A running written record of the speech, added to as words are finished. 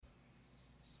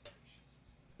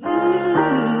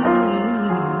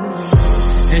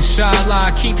Inshallah,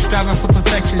 I keep striving for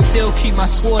perfection. Still keep my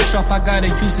sword sharp. I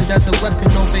gotta use it as a weapon.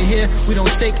 Over here, we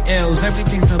don't take L's.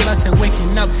 Everything's a lesson.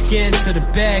 Waking up, getting to the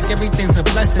bag. Everything's a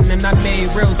blessing. And I made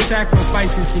real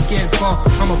sacrifices to get far.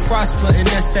 I'ma prosper, and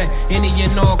that's at any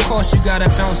and all costs. You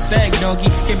gotta bounce back, doggy.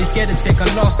 Can't be scared to take a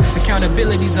loss.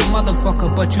 Accountability's a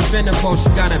motherfucker, but you been a boss.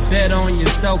 You gotta bet on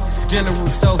yourself. General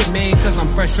self-made, cause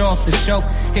I'm fresh off the shelf.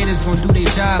 Haters gon' do their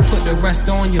job, put the rest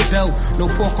on your belt. No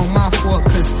pork on my fork,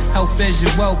 cause health is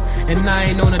your wealth. And I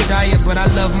ain't on a diet, but I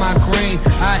love my grain.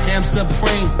 I am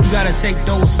supreme. You gotta take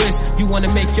those risks. You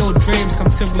wanna make your dreams come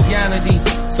to reality,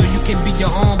 so you can be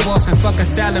your own boss and fuck a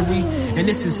salary. And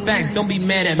this is facts, don't be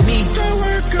mad at me. The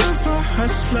work of a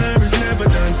hustler is never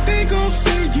done. They gon'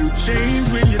 say you change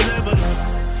when you level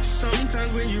up.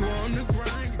 Sometimes when you on the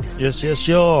grind. Yes,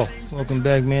 y'all. Welcome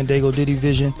back, man. Dago Diddy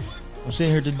Vision. I'm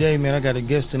sitting here today, man. I got a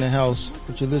guest in the house.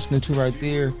 What you're listening to right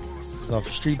there is off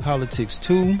of Street Politics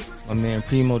 2. My man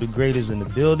Primo the Great is in the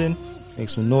building. Make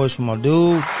some noise for my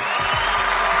dude.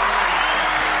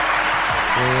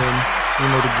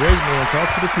 Primo the Great, man.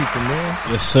 Talk to the people, man.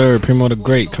 Yes, sir. Primo the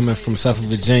Great, coming from South of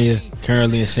Virginia.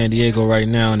 Currently in San Diego right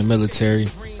now in the military.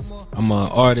 I'm an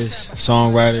artist,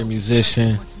 songwriter,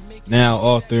 musician, now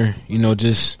author. You know,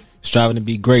 just striving to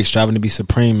be great, striving to be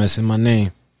supreme. That's in my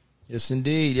name. Yes,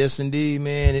 indeed,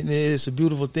 man. It's a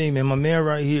beautiful thing, man. My man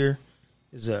right here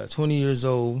is 20 years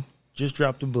old, just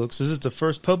dropped a book. So is this the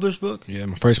first published book? Yeah,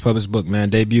 my first published book, man,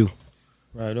 debut.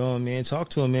 Right on, man. Talk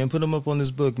to him, man. Put him up on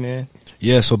this book, man.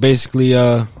 Yeah, so basically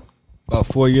about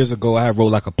 4 years ago, I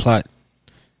wrote like a plot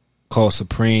called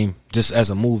Supreme, just as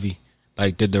a movie.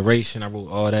 Like the duration, I wrote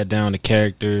all that down, the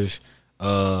characters,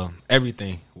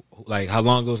 everything. Like how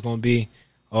long it was going to be,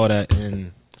 all that,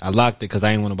 and I locked it because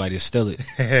I ain't want nobody to steal it.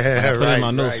 Like I put it in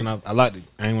my notes and I locked it.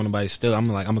 I ain't want nobody to steal it. I'm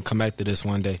going to come back to this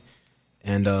one day.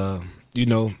 And, you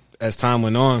know, as time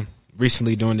went on,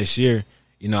 recently during this year,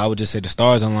 you know, I would just say the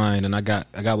stars aligned, and I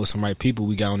got with some right people.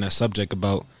 We got on that subject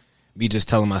about me just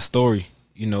telling my story.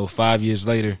 You know, 5 years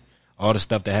later, all the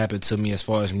stuff that happened to me as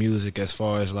far as music, as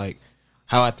far as like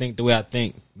how I think, the way I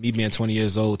think, me being 20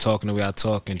 years old, talking the way I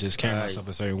talk and just carrying myself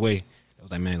a certain way. I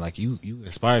was like, man, like you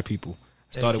inspire people.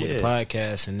 Started with a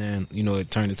podcast, and then, you know,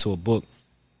 it turned into a book.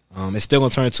 It's still gonna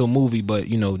turn into a movie, but,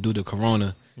 you know, due to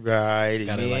Corona, right,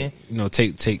 gotta like, you know,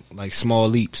 take like small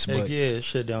leaps. Heck but yeah, it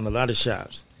shut down a lot of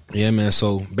shops. Yeah, man.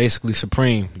 So basically,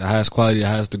 Supreme, the highest quality, the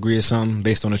highest degree of something,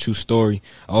 based on a true story.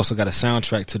 I also got a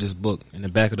soundtrack to this book. In the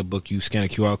back of the book, you scan a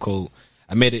QR code.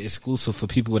 I made it exclusive for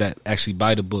people that actually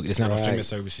buy the book. It's not on streaming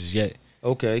services yet.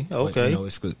 Okay. But, you know,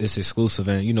 it's exclusive,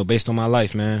 and, you know, based on my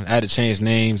life, man. I had to change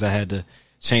names. I had to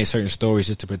change certain stories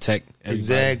just to protect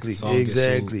everybody.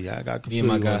 Exactly. I got me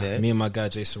and my guy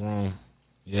Jay Sarone.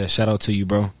 Yeah, shout out to you,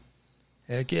 bro.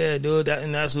 Heck yeah, dude.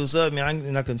 That's what's up,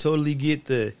 man. I can totally get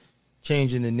the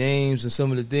changing the names and some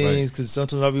of the things, because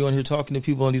sometimes I'll be on here talking to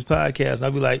people on these podcasts, and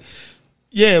I'll be like,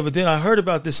 yeah, but then I heard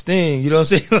about this thing, you know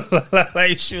what I'm saying?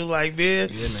 Like, shoot, like, man.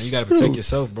 Yeah, man, you got to protect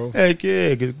yourself, bro. Heck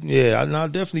yeah, I'll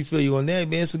definitely feel you on that,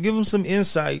 man. So give them some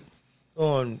insight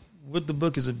on what the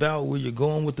book is about, where you're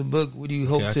going with the book, what do you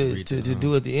hope to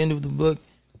do at the end of the book.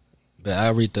 But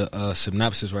I'll read the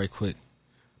synopsis right quick.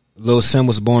 Lil Sim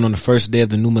was born on the first day of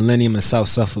the new millennium in South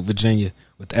Suffolk, Virginia,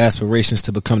 with aspirations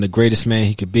to become the greatest man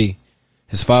he could be.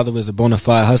 His father was a bona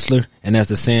fide hustler, and as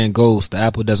the saying goes, the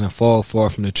apple doesn't fall far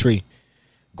from the tree.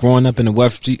 Growing up in the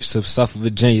West Streets of Suffolk,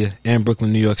 Virginia, and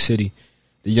Brooklyn, New York City,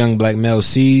 the young black male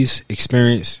sees,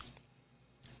 experiences,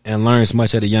 and learns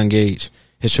much at a young age.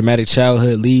 His traumatic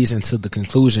childhood leads into the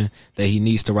conclusion that he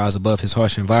needs to rise above his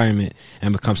harsh environment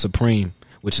and become supreme,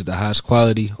 which is the highest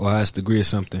quality or highest degree of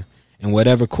something, in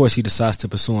whatever course he decides to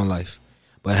pursue in life.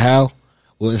 But how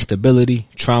will instability,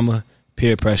 trauma,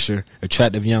 peer pressure,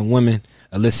 attractive young women,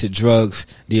 illicit drugs,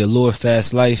 the allure of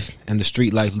fast life, and the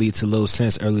street life lead to Lil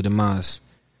Sim's early demise?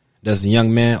 Does the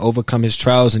young man overcome his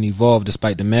trials and evolve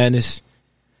despite the madness?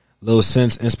 Lil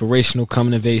Sim's inspirational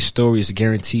coming-of-age story is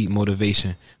guaranteed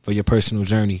motivation for your personal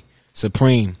journey.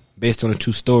 Supreme, based on a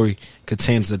true story,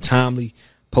 contains a timely,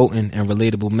 potent, and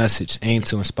relatable message aimed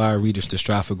to inspire readers to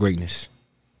strive for greatness.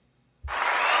 And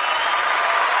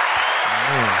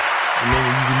then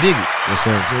you can dig it. Yes,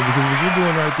 sir. So, because what you're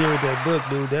doing right there with that book,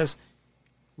 dude, that's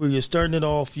where you're starting it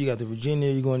off. You got the Virginia,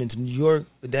 you're going into New York,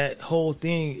 but that whole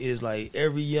thing is like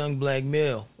every young black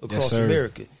male across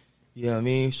America. You know what I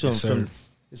mean? So from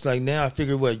it's like now I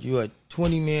figure you're at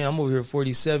 20, man. I'm over here at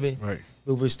 47. Right.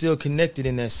 But we're still connected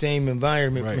in that same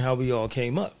environment from how we all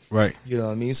came up. Right. You know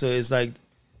what I mean? So it's like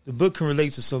the book can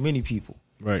relate to so many people.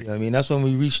 Right. You know what I mean? That's when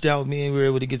we reached out, me and we were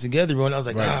able to get together, bro. And I was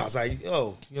like, Right. I was like, yo, you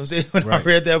know what I'm saying? When I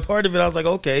read that part of it, I was like,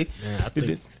 okay, Man, I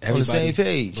think on the same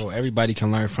page. Bro, everybody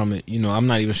can learn from it. You know, I'm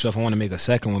not even sure if I want to make a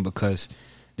second one because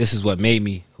this is what made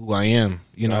me who I am.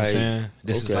 You know what I'm saying?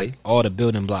 This is like all the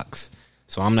building blocks.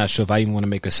 So I'm not sure if I even want to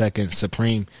make a second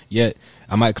Supreme yet.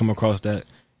 I might come across that,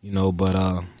 you know,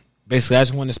 but basically I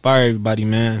just want to inspire everybody,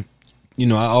 man. You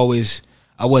know,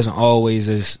 I wasn't always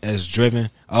as driven.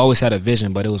 I always had a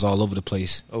vision, but it was all over the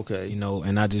place. Okay. You know,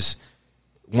 and I just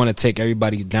want to take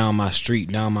everybody down my street,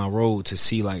 down my road to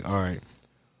see like, all right,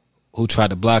 who tried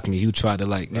to block me? Who tried to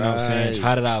like, you know what I'm saying?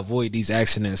 How did I avoid these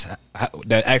accidents?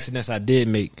 The accidents I did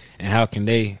make, and how can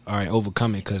they, all right,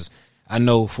 overcome it? Because I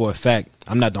know for a fact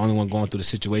I'm not the only one going through the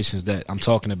situations that I'm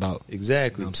talking about.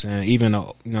 Exactly. You know what I'm saying? Even, you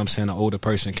know what I'm saying, an older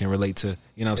person can relate to,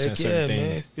 you know what I'm saying, certain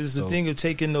things. It's the thing of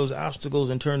taking those obstacles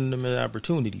and turning them into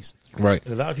opportunities. Right.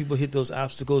 And a lot of people hit those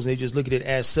obstacles and they just look at it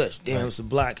as such. Damn, it's a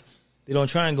block. They don't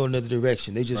try and go another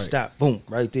direction. They just stop, boom,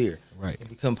 right there. Right. And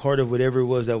become part of whatever it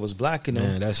was that was blocking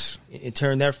them. Man, and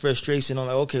turn that frustration on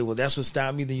like, okay, well, that's what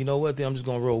stopped me. Then you know what? Then I'm just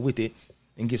going to roll with it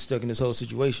and get stuck in this whole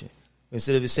situation.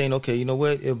 Instead of it saying, okay, you know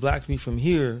what? It blocked me from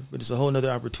here, but it's a whole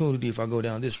nother opportunity if I go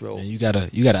down this road. Man, you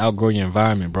gotta outgrow your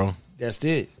environment, bro. That's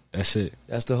it. That's it.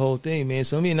 That's the whole thing, man.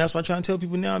 So, I mean, that's why I try to tell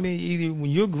people now, man, either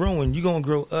when you're growing, you're going to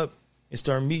grow up and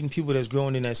start meeting people that's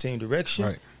growing in that same direction.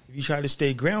 Right. If you try to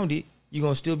stay grounded, you're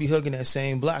going to still be hugging that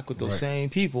same block with those same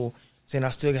people saying, I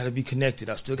still got to be connected.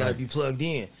 I still got to be plugged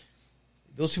in.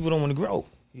 Those people don't want to grow.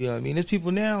 You know what I mean? There's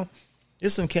people now,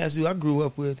 there's some cats who I grew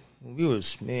up with when we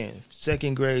was,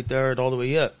 second grade, third, all the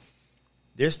way up.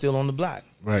 They're still on the block.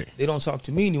 Right. They don't talk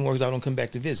to me anymore because I don't come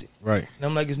back to visit. Right. And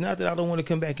I'm like, it's not that I don't want to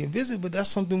come back and visit, but that's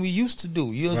something we used to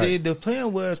do. You know what I'm saying? The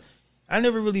plan was, I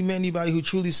never really met anybody who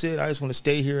truly said, I just want to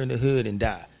stay here in the hood and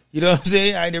die. You know what I'm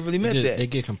saying? I never really met that. They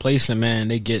get complacent, man.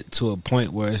 They get to a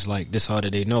point where it's like, this all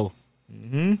that they know.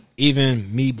 Mm-hmm.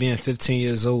 Even me being 15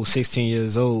 years old, 16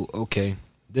 years old, okay,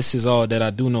 this is all that I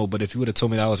do know. But if you would have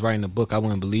told me that I was writing a book, I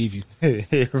wouldn't believe you. Right.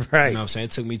 You know what I'm saying?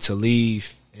 It took me to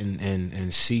leave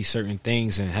and see certain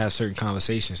things and have certain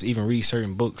conversations, even read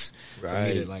certain books for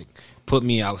me to like put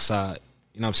me outside.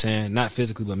 You know what I'm saying? Not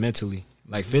physically, but mentally.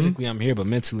 Like physically, I'm here, but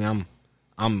mentally, I'm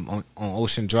on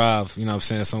Ocean Drive. You know what I'm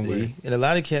saying? Somewhere. See? And a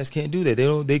lot of cats can't do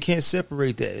that. They can't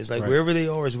separate that. It's like wherever they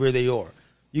are is where they are.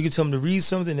 You can tell them to read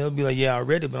something, they'll be like, "Yeah, I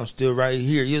read it, but I'm still right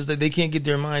here." It's like they can't get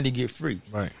their mind to get free.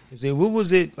 Right. You say, what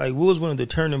was it like? What was one of the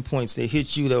turning points that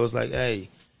hit you that was like, "Hey,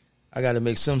 I got to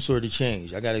make some sort of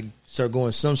change. I got to start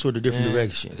going some sort of different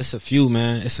direction." It's a few,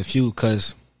 man. It's a few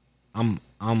because I'm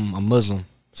a Muslim,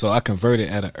 so I converted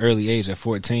at an early age at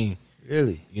 14.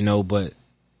 Really? You know, but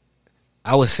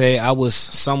I would say I was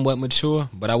somewhat mature,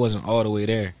 but I wasn't all the way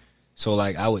there. So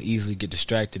like I would easily get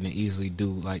distracted and easily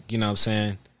do like, you know what I'm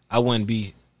saying? I wouldn't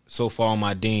be so far on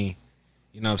my deen,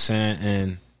 you know what I'm saying?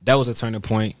 And that was a turning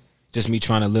point, just me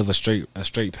trying to live a straight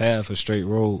path, a straight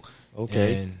road.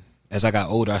 Okay. And as I got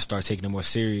older, I started taking it more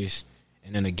serious.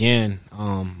 And then again,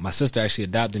 my sister actually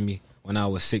adopted me when I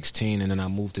was 16, and then I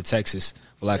moved to Texas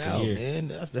for like a year. Man,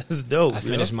 that's dope. I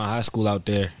finished my high school out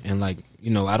there, and like,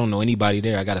 you know, I don't know anybody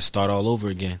there. I got to start all over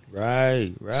again.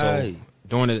 Right. So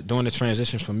during the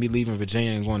transition from me leaving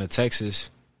Virginia and going to Texas,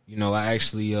 you know, I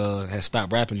actually had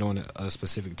stopped rapping during a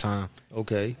specific time.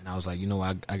 Okay. And I was like, you know,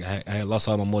 I had lost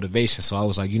all my motivation. So I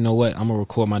was like, you know what? I'm going to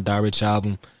record my Die Rich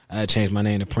album. I had changed my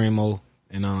name to Primo.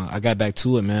 And I got back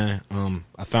to it, man.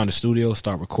 I found a studio,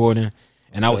 start recording.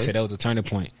 And I would say that was a turning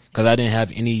point. Because I didn't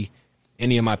have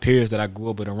any of my peers that I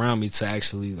grew up with around me to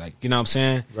actually, like, you know what I'm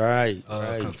saying? Right.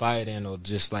 Confide in or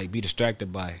just, like, be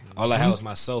distracted by. All I had was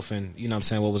myself and, you know what I'm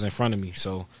saying, what was in front of me.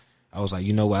 So I was like,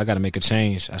 you know what, I got to make a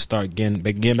change. I started getting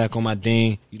back on my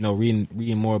ding, you know,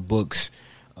 reading more books,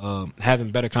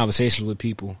 having better conversations with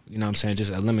people, you know what I'm saying,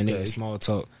 just eliminating small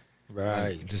talk.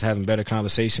 Right. Like, just having better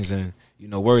conversations and, you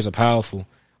know, words are powerful.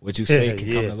 What you say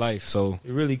can come to life. So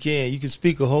it really can. You can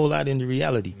speak a whole lot into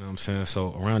reality. You know what I'm saying?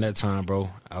 So around that time, bro,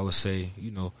 I would say,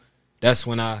 you know, that's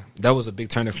when that was a big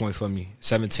turning point for me.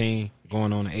 17,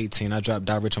 going on to 18. I dropped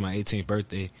Die Rich on my 18th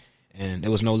birthday, and there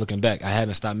was no looking back. I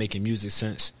haven't stopped making music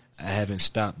since. I haven't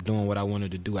stopped doing what I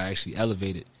wanted to do. I actually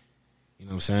elevated. You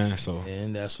know what I'm saying? So,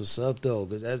 and that's what's up, though,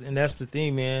 that's the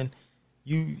thing, man.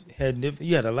 You had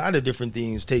a lot of different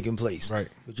things taking place, right?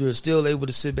 But you were still able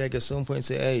to sit back at some point and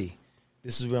say, "Hey,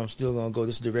 this is where I'm still going to go.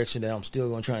 This is the direction that I'm still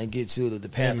going to try and get to. The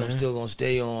path I'm still going to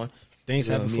stay on." Things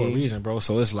happen for a reason, bro.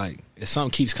 So it's like, if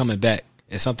something keeps coming back,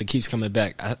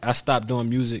 I stopped doing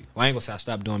music. Well, I ain't going to say I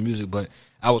stopped doing music, but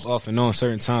I was off and on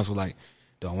certain times where, like,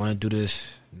 do I want to do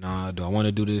this? Nah. Do I want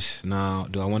to do this? Nah.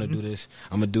 Do I want to do this?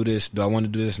 I'm going to do this. Do I want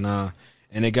to do this? Nah.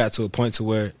 And it got to a point to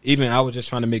where even I was just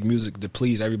trying to make music to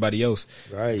please everybody else.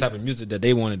 Right. The type of music that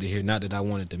they wanted to hear, not that I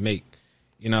wanted to make.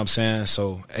 You know what I'm saying?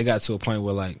 So it got to a point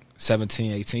where like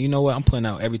 17, 18, you know what? I'm putting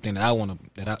out everything that I want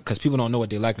to, because people don't know what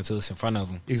they like until it's in front of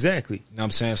them. Exactly. You know what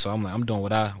I'm saying? So I'm like, I'm doing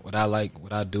what I like,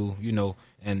 what I do, you know,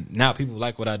 and now people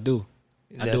like what I do.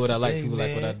 I do what I like, people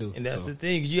like what I do. And that's the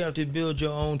thing, you have to build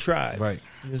your own tribe. Right.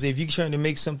 You know, if you're trying to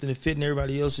make something to fit in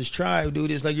everybody else's tribe,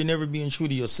 dude, it's like you're never being true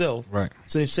to yourself. Right.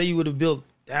 So if say you would have built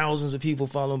thousands of people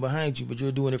following behind you, but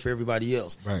you're doing it for everybody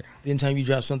else. Right. Then time you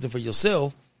drop something for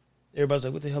yourself, everybody's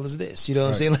like, what the hell is this? You know what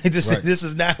I'm saying? Like this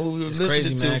is not what we were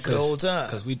listening to for the whole time.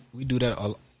 Because we do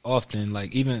that often.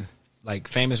 Like even like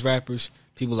famous rappers,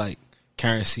 people like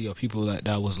Currency or people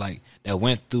that was like that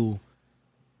went through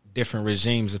different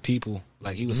regimes of people.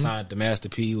 Like he was signed to Master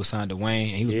P, he was signed to Wayne,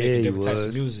 and he was making different types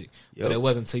of music. Yep. But it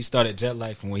wasn't until he started Jet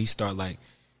Life and when he started like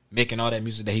making all that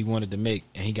music that he wanted to make,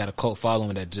 and he got a cult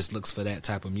following that just looks for that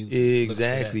type of music.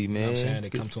 Exactly, man. You know what I'm saying? They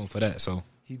come to him for that. So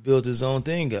he built his own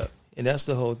thing up. And that's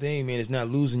the whole thing, man. It's not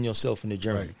losing yourself in the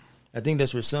journey. Right. I think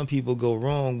that's where some people go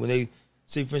wrong when they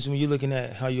say, for instance, when you're looking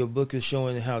at how your book is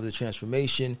showing how the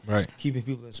transformation, right, keeping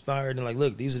people inspired and like,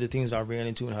 look, these are the things I ran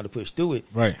into and how to push through it.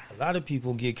 Right. A lot of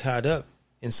people get caught up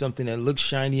in something that looks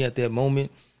shiny at that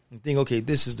moment and think, okay,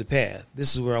 this is the path.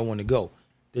 This is where I want to go.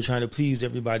 They're trying to please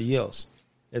everybody else.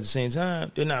 At the same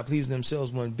time, they're not pleasing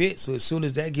themselves one bit. So as soon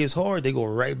as that gets hard, they go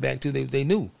right back to they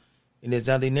knew. And it's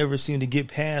how they never seem to get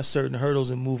past certain hurdles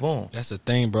and move on. That's the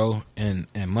thing, bro. And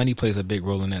money plays a big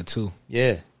role in that too.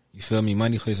 Yeah. You feel me?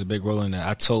 Money plays a big role in that.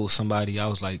 I told somebody, I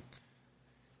was like,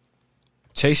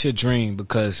 chase your dream,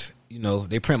 because, you know,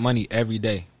 they print money every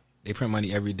day.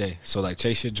 So like,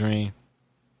 chase your dream.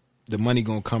 The money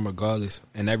gonna come regardless,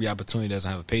 and every opportunity doesn't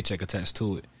have a paycheck attached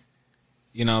to it.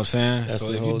 You know what I'm saying? That's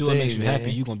so if you do what makes you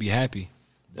happy, you're gonna be happy.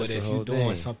 But if you're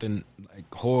doing something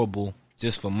like horrible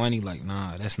just for money, like,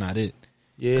 nah, that's not it.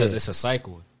 Yeah. Because it's a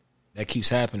cycle that keeps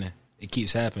happening. It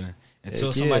keeps happening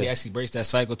until somebody actually breaks that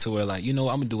cycle to where, like, you know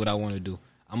what, I'm gonna do what I want to do.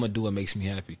 I'm gonna do what makes me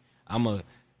happy. I'm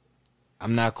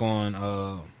not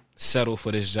gonna settle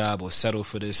for this job or settle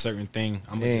for this certain thing.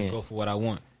 I'm gonna just go for what I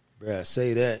want. Bruh,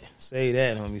 say that, homie. Say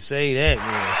that,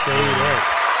 man. Say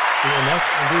that. And that's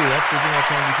the thing I'm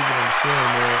trying to get people to understand,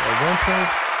 man. At one point,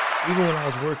 even when I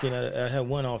was working, I had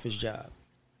one office job.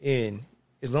 And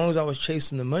as long as I was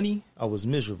chasing the money, I was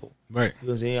miserable. Right. You know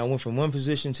what I'm saying? I went from one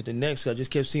position to the next. I just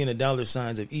kept seeing the dollar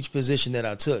signs of each position that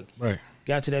I took. Right.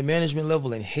 Got to that management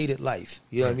level and hated life.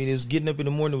 You know what I mean? It was getting up in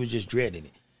the morning, was just dreading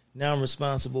it. Now I'm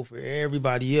responsible for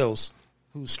everybody else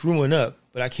who's screwing up,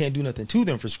 but I can't do nothing to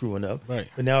them for screwing up. Right.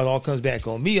 But now it all comes back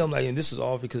on me. I'm like, and this is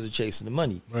all because of chasing the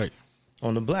money. Right.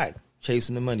 On the black,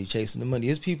 chasing the money.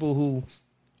 It's people who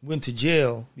went to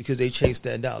jail because they chased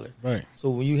that dollar. Right. So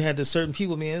when you had the certain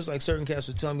people, man, it's like certain cats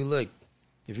would tell me, look,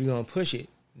 if you're going to push it,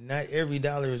 not every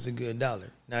dollar is a good dollar.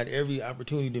 Not every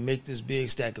opportunity to make this big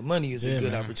stack of money is a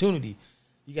good opportunity.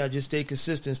 You got to just stay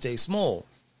consistent, stay small.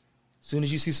 As soon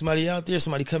as you see somebody out there,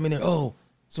 somebody come in there, oh,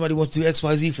 somebody wants to do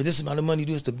XYZ for this amount of money,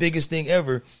 do it's the biggest thing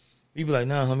ever. You be like,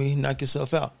 nah, homie, knock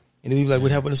yourself out. And then we be like, what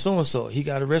happened to so-and-so? He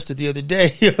got arrested the other day.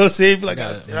 You know what I'm saying? Like,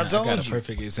 I told you. I got a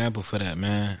perfect example for that,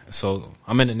 man. So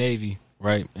I'm in the Navy,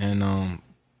 right? And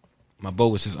my boat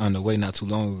was just underway not too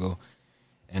long ago.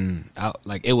 And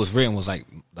it was written was like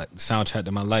the soundtrack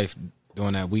to my life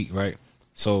during that week, right?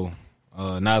 So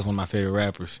Nas, one of my favorite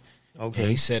rappers. Okay.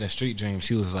 And he said in Street Dreams,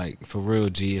 he was like, for real,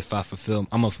 G, I'm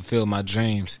gonna fulfill my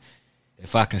dreams.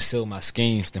 If I conceal my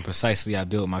schemes, then precisely I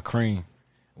build my cream.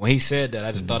 When he said that,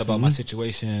 I just thought about my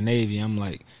situation in the Navy. I'm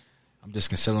like, I'm just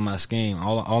concealing my scheme.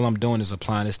 All I'm doing is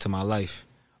applying this to my life.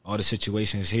 All the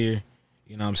situations here,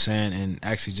 you know what I'm saying? And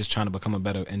actually just trying to become a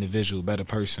better individual, better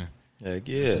person. Heck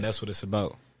yeah. So that's what it's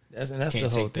about. That's the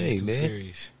whole thing, man.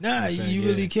 Serious. Nah, you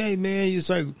really can't, man. It's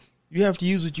like, you have to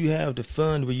use what you have to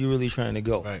fund where you're really trying to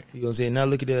go. Right. You know what I'm saying? Now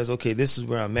look at it as, okay, this is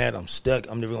where I'm at. I'm stuck.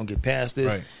 I'm never going to get past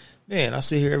this. Right. Man, I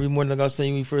sit here every morning like I was telling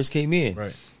you when you first came in.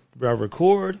 Right. Where I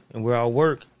record and where I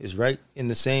work is right in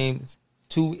the same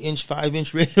 2-inch,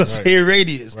 5-inch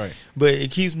radius. Right. But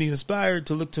it keeps me inspired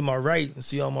to look to my right and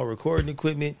see all my recording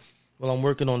equipment while I'm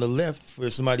working on the left for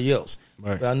somebody else.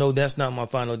 Right. But I know that's not my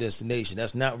final destination.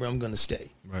 That's not where I'm going to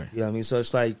stay. Right. You know what I mean? So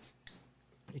it's like,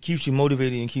 it keeps you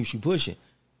motivated and keeps you pushing.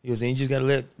 You know what I'm saying? You just got to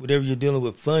let whatever you're dealing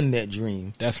with fund that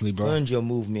dream. Definitely, bro. Fund your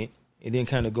movement and then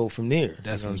kind of go from there.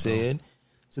 Definitely, you know what I'm saying?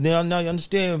 So now you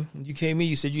understand, when you came in,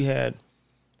 you said you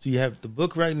have the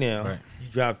book right now. Right. You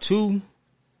dropped 2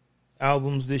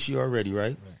 albums this year already,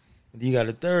 right? And then you got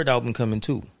a 3rd album coming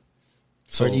too.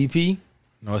 So an EP?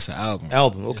 No, it's an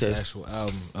album. Okay. It's an actual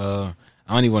album.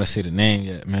 I don't even want to say the name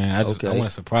yet, man. I want to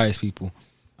surprise people.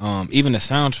 Even the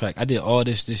soundtrack, I did all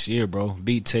this year, bro.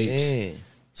 Beat tapes. Man.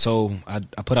 So I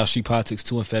put out Street Politics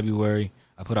 2 in February.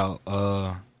 I put out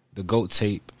the GOAT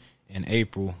tape in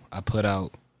April. I put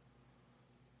out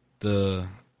the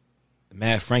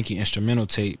Mad Frankie instrumental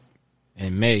tape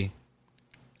in May.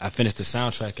 I finished the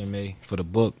soundtrack in May for the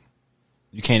book.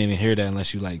 You can't even hear that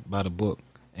unless you like buy the book.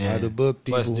 And buy the book,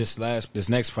 people. Plus this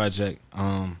next project,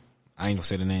 I ain't gonna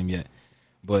say the name yet,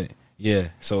 but yeah.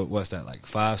 So what's that, like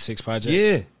 5-6 projects?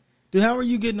 Yeah. Dude, how are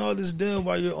you getting all this done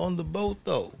while you're on the boat,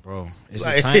 though? Bro, it's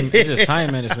just time. It's just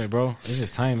time management, bro. It's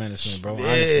just time management, bro.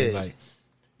 Yeah. Honestly, like,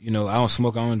 you know, I don't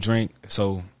smoke, I don't drink.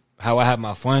 So how I have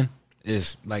my fun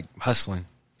is like hustling.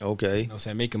 Okay. You know what I'm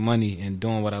saying? Making money and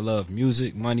doing what I love.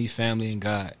 Music, money, family, and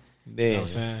God. Man. You know what I'm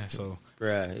saying? So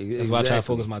right. that's what I try to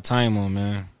focus my time on,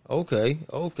 man. Okay.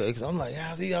 Because I'm like,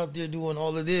 how's he out there doing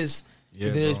all of this? Yeah,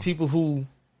 but there's bro. people who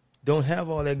don't have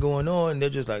all that going on. They're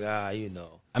just like, you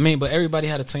know. I mean, but everybody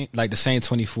had the same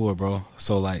 24, bro.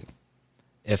 So, like,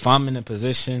 if I'm in a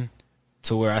position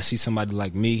to where I see somebody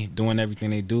like me doing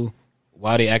everything they do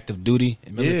while they active duty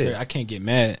in military, I can't get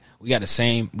mad. We got the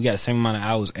same amount of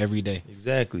hours every day.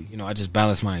 Exactly. You know, I just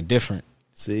balance mine different.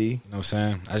 See? You know what I'm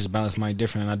saying? I just balance mine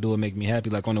different, and I do what make me happy.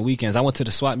 Like on the weekends, I went to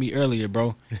the swap meet earlier,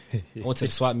 bro.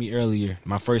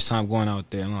 My first time going out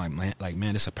there. And I'm like,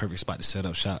 man, this is a perfect spot to set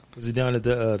up shop. Was it down at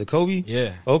the Kobe?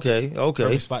 Yeah. Okay.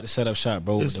 Perfect spot to set up shop,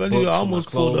 bro. It's funny, I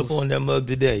almost pulled up on that mug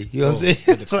today. You know what I'm saying?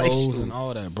 With the clothes and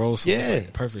all that, bro. So it's like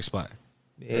the perfect spot.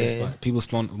 Perfect spot. People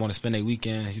want to spend their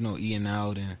weekends, you know, eating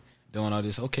out and doing all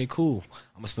this. Okay, cool.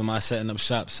 I'm going to spend my setting up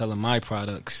shop, selling my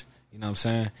products. You know what I'm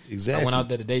saying? Exactly. I went out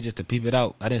there today just to peep it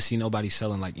out. I didn't see nobody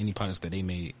selling like any products that they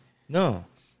made. No.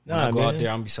 When I go out there,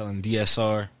 I'm going to be selling DSR.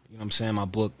 You know what I'm saying? My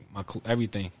book,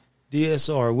 everything.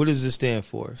 DSR, what does it stand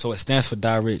for? So it stands for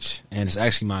Die Rich, and it's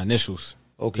actually my initials.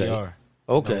 Okay. DR.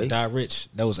 Okay. You know, Die Rich.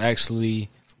 That was actually,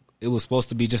 it was supposed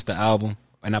to be just the album,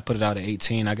 and I put it out at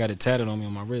 18. I got it tatted on me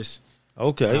on my wrist.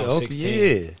 Okay. When I was Okay. 16.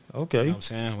 Yeah. Okay. You know what I'm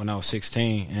saying? When I was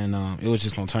 16, and it was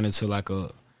just going to turn into like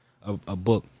a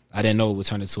book. I didn't know it would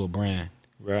turn into a brand.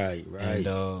 Right. And,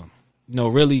 you know,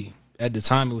 really, at the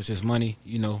time, it was just money.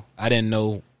 You know, I didn't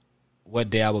know what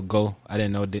day I would go. I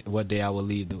didn't know what day I would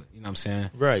leave. You know what I'm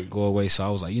saying? Right. Go away. So I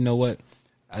was like, you know what?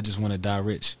 I just want to die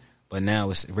rich. But now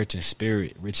it's rich in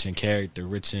spirit, rich in character,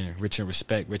 rich in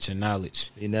respect, rich in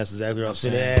knowledge. And that's exactly what I was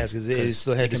going to ask, because it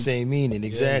still had the same meaning.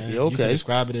 Exactly. Yeah, okay. You can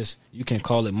describe it as, you can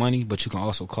call it money, but you can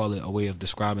also call it a way of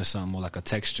describing something, or like a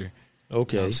texture.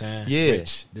 Okay. You know what I'm saying? Yeah.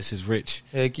 Rich. This is rich.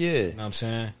 Heck yeah. You know what I'm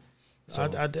saying? So,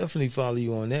 I definitely follow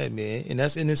you on that, man. And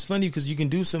it's funny because you can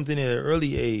do something at an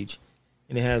early age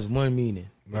and it has one meaning.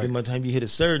 Right. Then by the time you hit a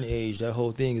certain age, that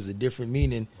whole thing is a different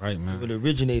meaning. Right, man. Where it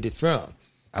originated from.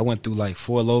 I went through like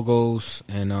 4 logos,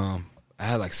 and I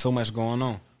had like so much going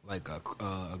on. Like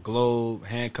a globe,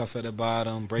 handcuffs at the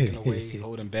bottom, breaking away,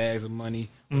 holding bags of money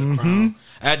with a crown.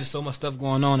 I had just so much stuff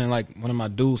going on, and like one of my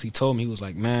dudes, he told me, he was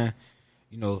like, man,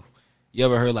 you know, you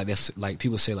ever heard like this, like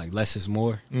people say like less is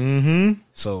more? Mm-hmm.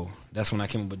 So that's when I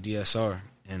came up with DSR,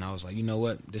 and I was like, you know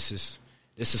what, this is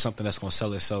something that's gonna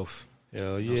sell itself.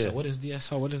 Hell yeah. You know, so what is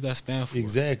DSR? What does that stand for?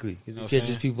 Exactly. Because it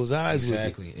catches people's eyes with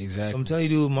it. Exactly. So I'm telling you,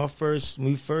 dude, when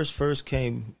we first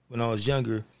came when I was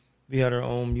younger, we had our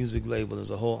own music label. There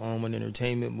was a whole Almond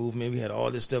Entertainment movement. We had all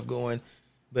this stuff going.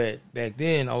 But back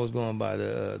then, I was going by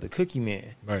the Cookie Man.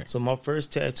 Right. So my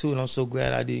first tattoo, and I'm so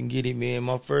glad I didn't get it, man.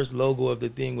 My first logo of the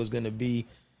thing was going to be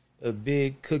a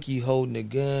big cookie holding a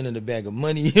gun and a bag of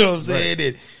money. You know what I'm saying?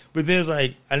 Right. But then it's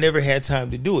like, I never had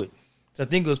time to do it. So I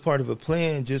think it was part of a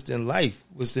plan just in life,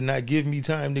 was to not give me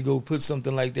time to go put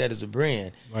something like that as a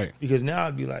brand. Right. Because now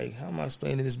I'd be like, how am I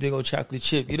explaining this big old chocolate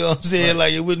chip? You know what I'm saying? Right.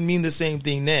 Like, it wouldn't mean the same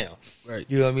thing now. Right.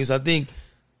 You know what I mean? So I think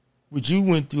what you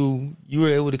went through, you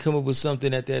were able to come up with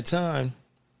something at that time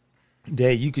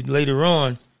that you could later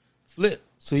on flip.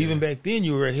 So even back then,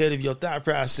 you were ahead of your thought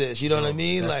process. You know what I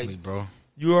mean? Like, bro,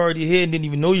 you were already ahead and didn't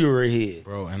even know you were ahead,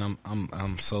 bro. And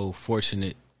I'm so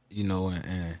fortunate, you know,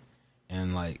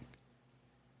 and like,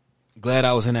 glad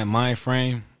I was in that mind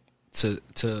frame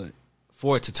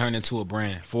for it to turn into a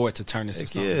brand, for it to turn into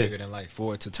something bigger than life,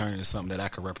 for it to turn into something that I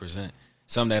can represent,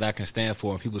 something that I can stand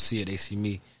for. And people see it, they see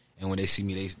me, and when they see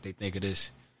me, they think of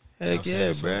this. Heck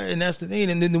yeah, bro. And that's the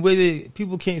thing. And then the way that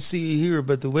people can't see it here,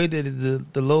 but the way that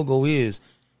the logo is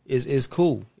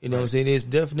cool. You know what I'm saying? It's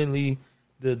definitely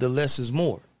the less is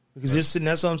more. Because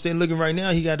that's what I'm saying. Looking right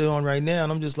now, he got it on right now,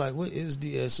 and I'm just like, what is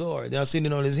DSR? Then I seen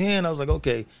it on his hand. I was like,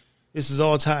 okay, this is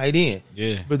all tied in.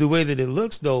 Yeah. But the way that it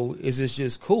looks, though, is it's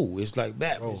just cool. It's like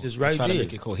that. Bro, it's just right there. I try to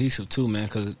make it cohesive, too, man,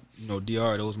 because, you know,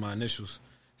 DR, those my initials.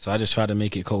 So I just try to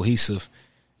make it cohesive.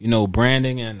 You know,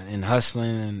 branding and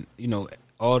hustling and, you know,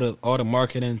 all the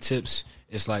marketing tips,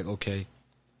 it's like, okay,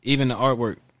 even the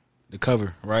artwork, the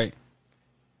cover, right?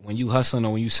 When you hustling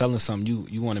or when you selling something,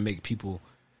 you want to make people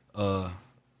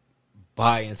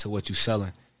buy into what you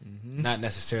selling. Mm-hmm. Not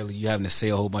necessarily you having to say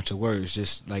a whole bunch of words,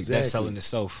 just like that's selling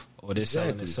itself or this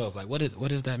selling itself. Like what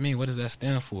does that mean? What does that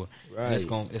stand for? Right. And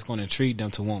it's gonna intrigue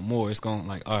them to want more. It's gonna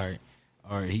like, all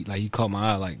right, he caught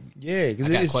my eye. Like, yeah, because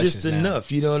it's just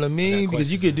enough. You know what I mean?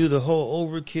 Because you could do the whole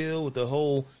overkill with the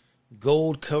whole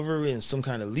gold cover and some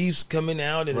kind of leaves coming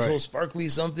out and this whole sparkly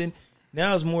something.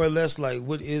 Now it's more or less like,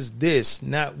 what is this?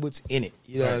 Not what's in it.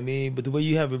 You know what I mean? But the way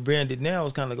you have it branded now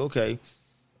is kind of like, okay,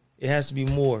 it has to be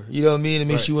more. You know what I mean? It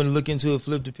makes you want to look into it,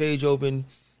 flip the page open,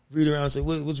 read around, and say,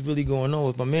 what's really going on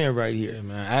with my man right here? Yeah,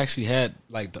 man. I actually had,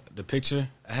 like, the picture.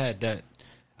 I had that.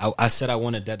 I said I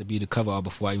wanted that to be the cover art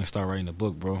before I even started writing the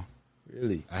book, bro.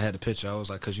 Really? I had the picture. I was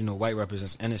like, because, white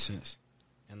represents innocence.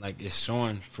 And, like, it's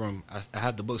showing from, I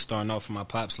had the book starting off from my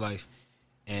pop's life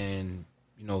and,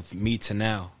 from me to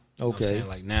now. Okay. You know what I'm saying?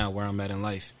 Like, now where I'm at in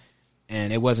life.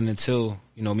 And it wasn't until,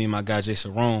 me and my guy, Jay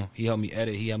Sarone, he helped me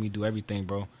edit. He helped me do everything,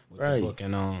 bro, with the book.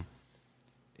 And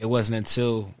it wasn't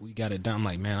until we got it done. I'm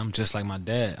like, man, I'm just like my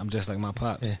dad. I'm just like my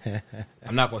pops.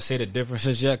 I'm not going to say the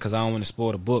differences yet because I don't want to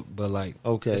spoil the book. But, like,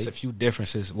 it's a few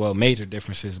differences. Well, major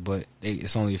differences, but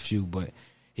it's only a few. But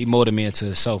he molded me into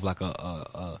himself like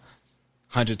a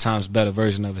 100 times better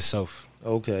version of himself.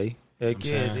 Okay. Heck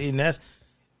yes. And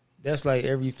that's like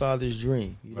every father's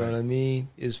dream. You know what I mean?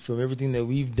 Is from everything that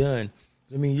we've done.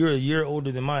 I mean, you're a year older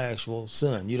than my actual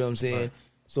son. You know what I'm saying? Right.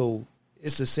 So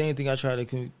it's the same thing I try to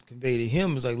convey to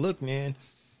him. It's like, look, man,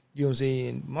 you know what I'm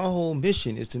saying? My whole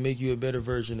mission is to make you a better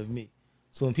version of me.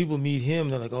 So when people meet him,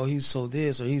 they're like, oh, he's so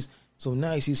this or he's so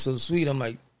nice, he's so sweet. I'm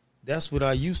like, that's what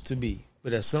I used to be.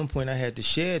 But at some point I had to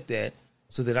shed that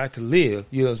so that I could live.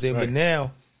 You know what I'm saying? Right. But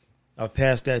now I've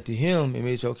passed that to him and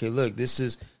made sure, okay, look, this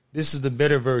is the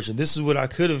better version. This is what I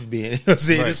could have been. You know what I'm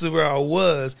saying? Right. This is where I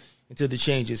was until the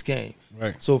changes came.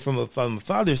 Right. So from a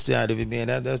father's side of it,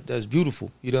 man, that's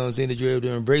beautiful. You know what I'm saying? That you're able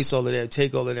to embrace all of that,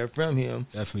 take all of that from him.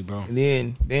 Definitely, bro. And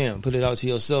then, bam, put it out to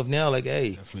yourself now like,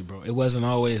 hey. Definitely, bro. It wasn't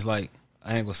always like,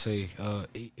 I ain't going to say,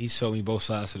 he showed me both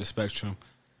sides of the spectrum.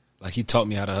 Like, he taught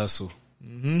me how to hustle.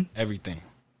 Mm-hmm. Everything.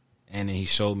 And then he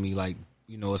showed me, like,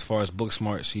 as far as book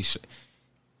smarts,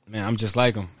 man, I'm just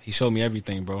like him. He showed me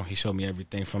everything, bro. He showed me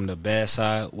everything from the bad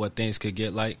side, what things could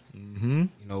get like,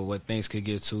 what things could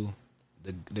get to,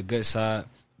 the good side.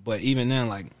 But even then,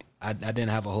 like, I didn't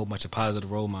have a whole bunch of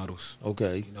positive role models.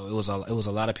 Okay. It was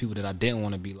a lot of people that I didn't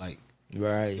want to be like.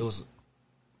 Right. It was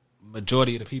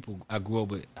majority of the people I grew up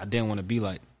with, I didn't want to be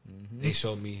like. Mm-hmm. They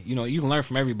showed me, you can learn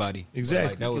from everybody.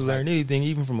 Exactly. Like, you can learn anything,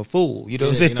 even from a fool. You know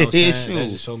what I'm saying? That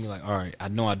just showed me, like, all right, I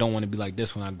know I don't want to be like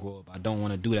this when I grow up. I don't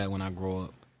want to do that when I grow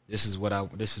up. This is when I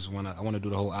want to do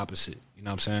the whole opposite. You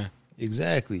know what I'm saying?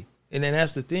 Exactly. And then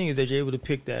that's the thing is that you're able to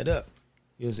pick that up.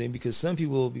 You know what I'm saying? Because some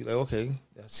people will be like, okay,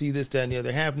 I see this, that, and the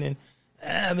other happening.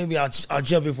 Maybe I'll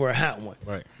jump in for a hot one.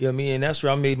 Right. You know what I mean? And that's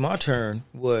where I made my turn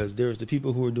was there's the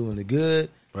people who are doing the good,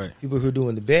 right? People who are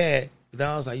doing the bad. But then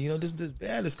I was like, this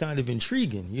bad is kind of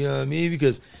intriguing. You know what I mean?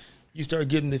 Because you start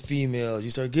getting the females,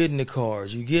 you start getting the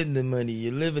cars, you're getting the money,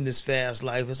 you're living this fast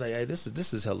life. It's like, hey, this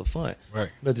is hella fun. Right.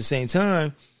 But at the same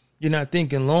time, you're not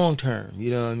thinking long term.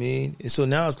 You know what I mean? And so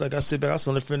now it's like I sit back. I was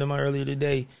telling a friend of mine earlier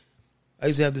today, I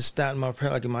used to have this thought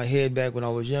in my head back when I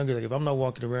was younger. Like if I'm not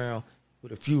walking around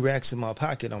with a few racks in my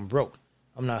pocket, I'm broke.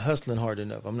 I'm not hustling hard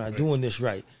enough. I'm not doing this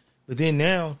right. But then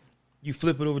now you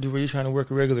flip it over to where you're trying to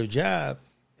work a regular job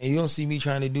and you don't see me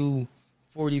trying to do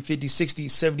 40, 50, 60,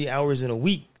 70 hours in a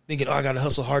week thinking, I got to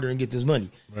hustle harder and get this money.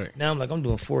 Right. Now I'm like, I'm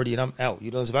doing 40 and I'm out.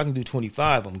 So if I can do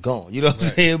 25, I'm gone. You know what I'm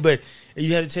saying? But I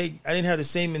didn't have the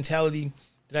same mentality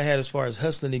that I had as far as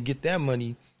hustling to get that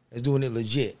money as doing it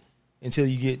legit until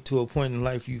you get to a point in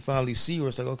life you finally see where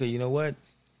it's like, okay, you know what?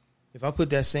 If I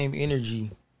put that same energy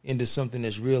into something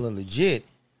that's real and legit,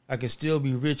 I can still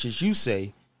be rich, as you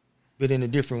say, but in a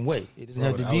different way. It doesn't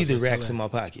have to be the racks in my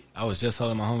pocket. I was just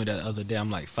telling my homie that other day,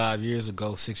 I'm like 6 years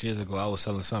ago, I was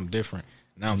selling something different.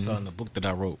 Now I'm selling the book that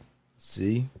I wrote.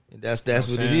 See? That's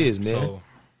what it is, man.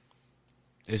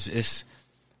 So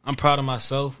I'm proud of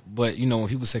myself, but when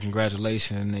people say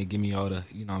congratulations and they give me all the,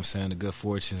 the good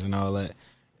fortunes and all that,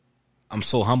 I'm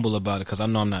so humble about it because I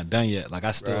know I'm not done yet. Like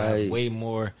I still have way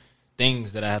more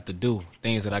things that I have to do,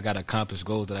 things that I got to accomplish,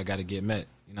 goals that I got to get met.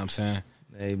 You know what I'm saying?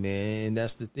 Hey, man,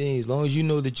 that's the thing. As long as you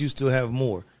know that you still have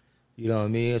more. You know what I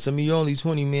mean? So, I mean, you're only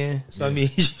 20, man. So, I mean,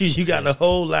 you got a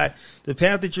whole lot. The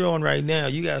path that you're on right now,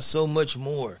 you got so much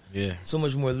more. Yeah. So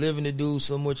much more living to do,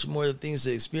 so much more things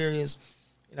to experience.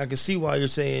 And I can see why you're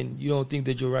saying you don't think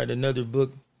that you'll write another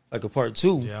book like a part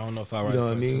 2. Yeah, I don't know if I write a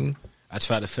part 2. I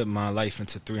tried to fit my life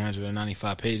into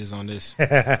 395 pages on this,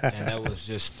 and that was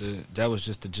just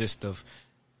the gist of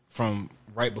from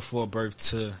right before birth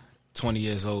to 20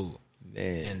 years old,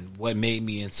 Man. and what made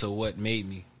me into what made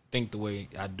me think the way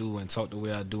I do and talk the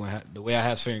way I do and the way I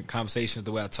have certain conversations,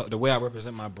 the way I talk, the way I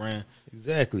represent my brand.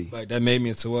 Exactly. Like that made me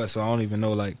into what. So I don't even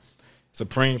know. Like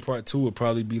Supreme Part 2 would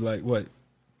probably be like what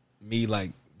me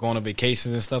like going on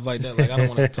vacations and stuff like that. Like I don't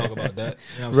want to talk about that.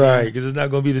 You know what I'm Right, saying? because it's not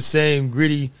going to be the same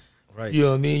gritty. Right. You know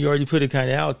what I mean? You already put it kind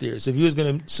of out there. So if you was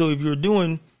gonna, so if you were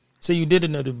doing, say you did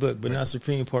another book, but not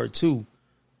Supreme Part 2,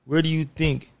 where do you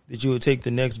think that you would take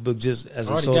the next book just as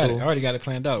a total? I already got it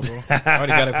planned out, bro. I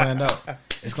already got it planned out.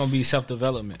 It's gonna be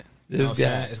self-development. You know This what I'm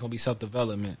guy. saying? It's gonna be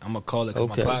self-development. I'm gonna call it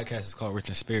because Okay. my podcast is called Rich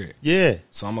in Spirit. Yeah.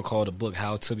 So I'm gonna call the book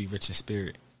How to Be Rich in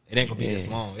Spirit. It ain't gonna be this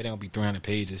Yeah. long. It ain't gonna be 300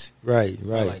 pages. Right.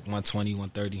 Probably Right. like 120,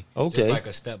 130. Okay. Just like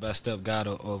a step-by-step guide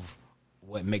of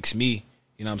what makes me,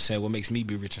 you know what I'm saying, what makes me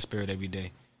be rich in spirit every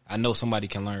day. I know somebody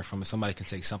can learn from it. Somebody can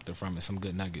take something from it, some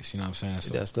good nuggets, you know what I'm saying?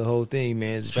 So That's the whole thing,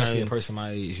 man. It's especially trying a person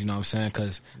my age, you know what I'm saying?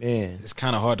 Because man. it's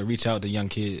kind of hard to reach out to young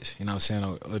kids, you know what I'm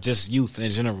saying, or just youth in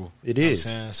general. It you know is.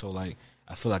 what I'm saying? So, like,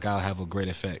 I feel like I'll have a great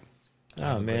effect.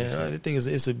 Oh man, I think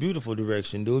it's a beautiful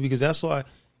direction, dude. Because that's why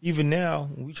even now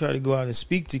we try to go out and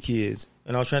speak to kids.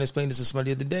 And I was trying to explain this to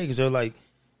somebody the other day because they're like,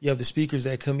 you have the speakers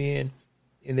that come in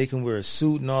and they can wear a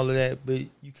suit and all of that, but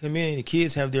you come in and the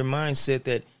kids have their mindset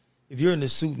that if you're in a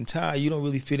suit and tie, you don't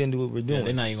really fit into what we're doing. Yeah,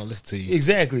 they're not even gonna listen to you.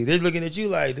 Exactly. They're looking at you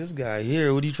like, this guy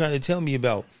here, what are you trying to tell me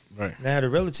about? Right. And I had a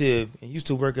relative and used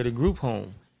to work at a group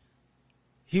home.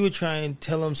 He would try and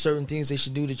tell them certain things they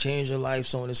should do to change their life,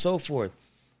 so on and so forth.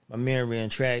 My man ran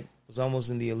track, was almost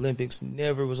in the Olympics,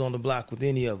 never was on the block with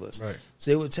any of us. Right.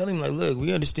 So they would tell him, like, look,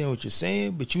 we understand what you're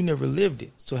saying, but you never lived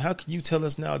it. So how can you tell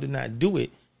us now to not do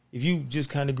it if you just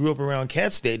kind of grew up around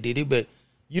cats that did it, but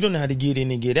you don't know how to get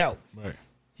in and get out? Right.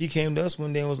 He came to us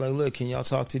one day and was like, look, can y'all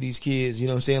talk to these kids? You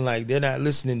know what I'm saying? Like, they're not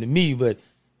listening to me, but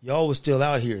y'all was still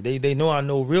out here. They know I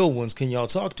know real ones. Can y'all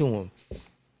talk to them?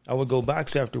 I would go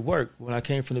box after work. When I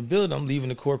came from the building, I'm leaving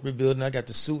the corporate building. I got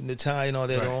the suit and the tie and all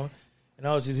that on. And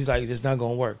I was just, he's like, it's not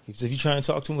going to work. He said, if you try and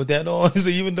talk to him with that on, he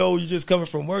said, even though you're just coming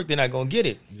from work, they're not going to get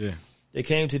it. Yeah. They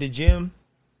came to the gym.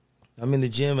 I'm in the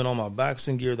gym and on my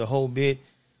boxing gear, the whole bit,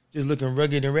 just looking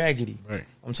rugged and raggedy. Right.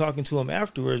 I'm talking to him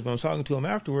afterwards,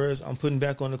 I'm putting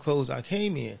back on the clothes I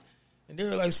came in. And they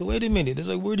were like, so wait a minute. They're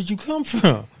like, where did you come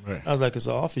from? Right. I was like, it's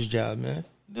an office job, man.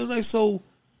 They was like, so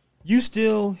you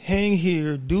still hang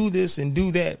here, do this and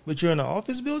do that, but you're in an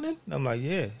office building? And I'm like,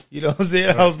 yeah. You know what I'm saying?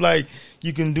 Right. I was like,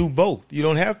 you can do both. You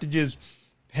don't have to just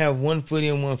have 1 foot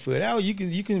in, 1 foot out.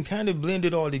 You can kind of blend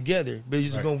it all together, but you're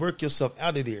just going to work yourself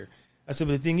out of there. I said,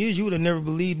 but the thing is, you would have never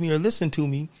believed me or listened to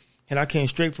me, and I came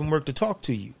straight from work to talk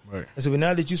to you. Right. I said, but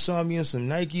now that you saw me in some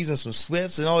Nikes and some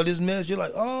sweats and all this mess, you're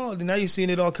like, oh, now you're seeing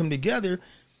it all come together.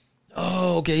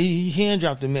 Oh, okay, he hand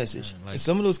dropped the message. Like, and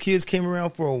some of those kids came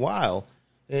around for a while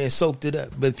and soaked it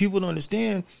up. But people don't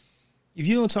understand, if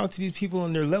you don't talk to these people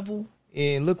on their level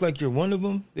and look like you're one of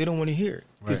them, they don't want to hear it.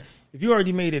 Because if you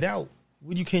already made it out,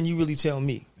 what can you really tell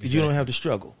me? Because you don't have to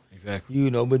struggle. Exactly.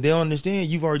 You know, but they don't understand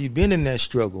you've already been in that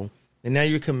struggle. And now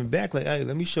you're coming back like, hey,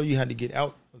 let me show you how to get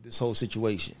out of this whole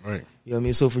situation. Right. You know what I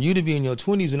mean? So for you to be in your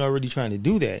 20s and already trying to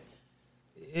do that,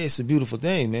 it's a beautiful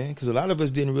thing, man. Because a lot of us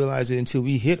didn't realize it until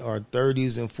we hit our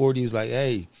 30s and 40s, like,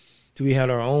 hey, till we had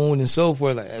our own and so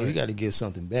forth. Like, hey, we got to give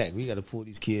something back. We got to pull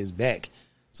these kids back.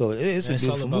 So it's a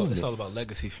beautiful movement. It's all about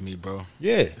legacy for me, bro.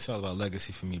 Yeah. It's all about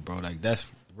legacy for me, bro. Like,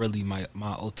 that's really my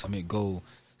ultimate goal.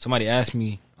 Somebody asked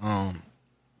me on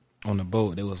the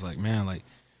boat, they was like, man, like,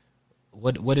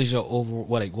 what is your overall,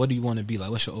 what do you want to be?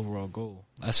 Like, what's your overall goal?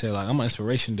 I said, like, I'm an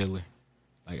inspiration dealer.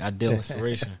 Like, I deal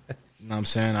inspiration. You know what I'm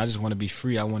saying? I just want to be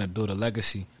free. I want to build a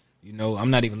legacy. You know, I'm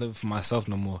not even living for myself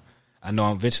no more. I know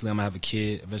eventually I'm going to have a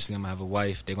kid. Eventually I'm going to have a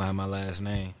wife. They're going to have my last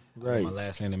name. Right. I want my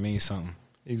last name to mean something.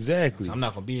 Exactly. So I'm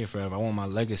not going to be here forever. I want my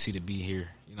legacy to be here.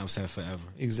 You know what I'm saying? Forever.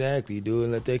 Exactly, dude.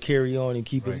 And let that carry on and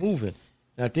keep it moving.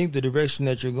 And I think the direction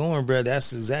that you're going, bro,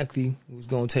 that's exactly what's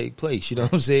going to take place. You know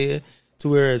what I'm saying? To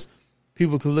whereas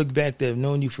people can look back that have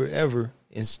known you forever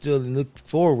and still look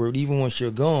forward even once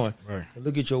you're gone. Right. And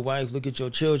look at your wife, look at your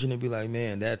children and be like,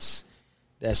 man, that's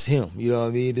him. You know what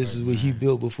I mean? This is what he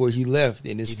built before he left,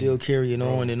 and it's still carrying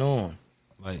on and on.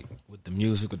 Like with the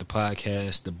music, with the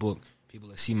podcast, the book, people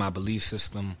that see my belief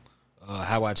system,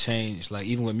 how I changed. Like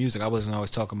even with music, I wasn't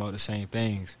always talking about the same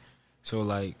things. So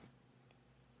like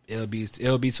it'll be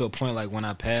to a point like when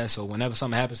I pass or whenever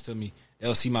something happens to me,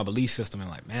 they'll see my belief system and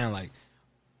like, man, like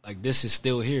this is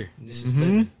still here. This is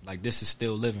living. Like this is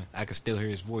still living. I can still hear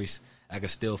his voice. I can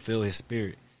still feel his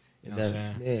spirit. You know what I'm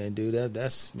saying? Man, dude,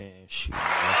 that's man, shoot.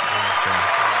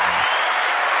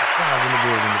 Plies in the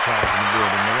building,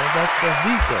 man. That's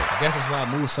deep though. I guess that's why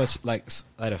I move such like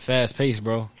at a fast pace,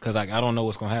 bro. Because like I don't know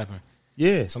what's gonna happen.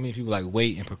 Yeah. So many people like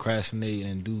wait and procrastinate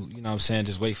and do, you know what I'm saying,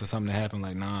 just wait for something to happen.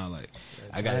 Like, nah, like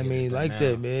I gotta. I mean, like now.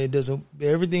 that, man. It doesn't.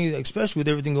 Everything, especially with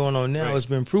everything going on now, it's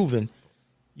been proven.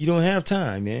 You don't have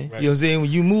time, man. Right. You know what I'm saying?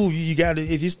 When you move, you got to.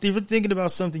 If you're thinking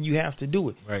about something, you have to do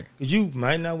it. Right. Because you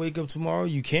might not wake up tomorrow.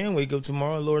 You can wake up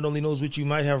tomorrow. Lord only knows what you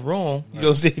might have wrong. You know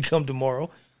what I'm saying? Come tomorrow.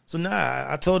 So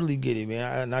I totally get it,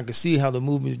 man. And I can see how the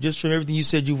movement, just from everything you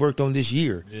said you worked on this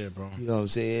year. Yeah, bro. You know what I'm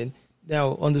saying?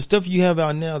 Now, on the stuff you have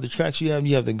out now, the tracks you have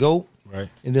the GOAT. Right.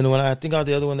 And then when I think out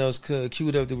the other one that was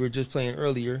queued up that we were just playing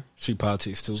earlier. Street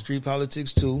Politics 2. Street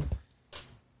Politics 2.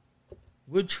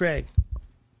 What track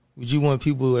would you want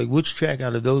people, like, which track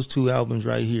out of those two albums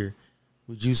right here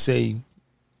would you say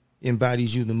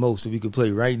embodies you the most that we could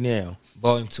play right now?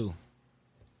 Volume 2.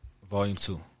 Volume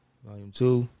 2. Volume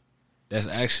 2. That's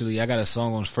actually, I got a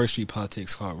song on First Street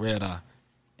Politics called Red Eye.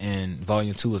 And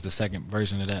Volume 2 is the second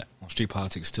version of that on Street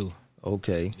Politics 2.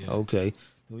 Okay, yeah. Okay.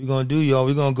 What we're going to do, y'all,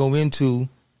 we're going to go into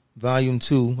Volume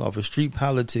 2 off of Street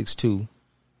Politics 2.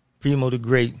 Primo the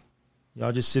Great.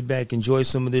 Y'all just sit back, enjoy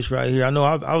some of this right here. I know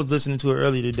I was listening to it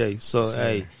earlier today. So,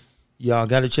 hey, y'all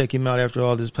got to check him out after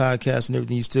all this podcast and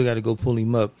everything. You still got to go pull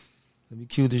him up. Let me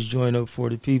cue this joint up for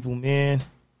the people, man.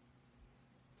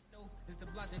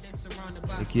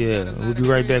 Heck yeah. We'll be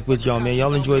right back with y'all, man.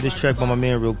 Y'all enjoy this track by my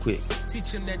man real quick.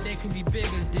 Teach them that they can be bigger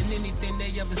than anything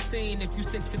they ever seen. If you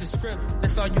stick to the script,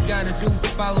 that's all you gotta do.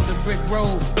 Follow the brick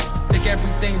road. Take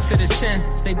everything to the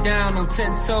chin. Stay down on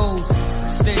 10 toes.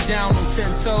 Stay down on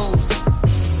 10 toes.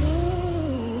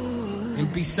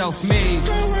 And be self-made.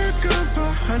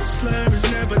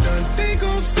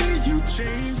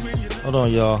 Hold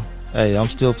on, y'all. Hey, I'm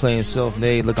still playing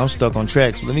self-made. Look, I'm stuck on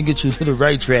tracks. Let me get you to the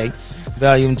right track.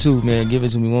 Volume 2, man. Give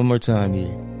it to me one more time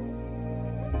here.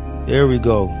 There we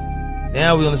go.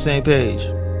 Now we're on the same page.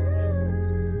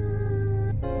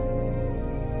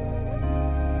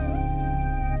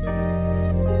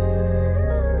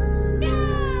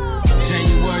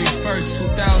 January 1st,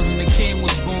 2000, the king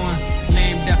was born.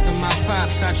 Named after my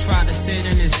pops, I tried to fit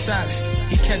in his socks.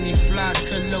 He kept me fly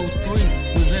till low 3,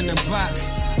 was in the box.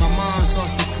 My mom's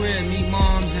lost the crib, me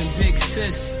moms and big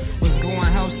sis was going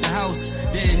house to house,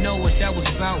 didn't know what that was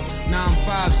about. Now I'm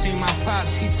 5, seen my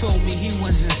pops, he told me he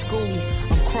was in school.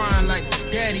 I'm crying like,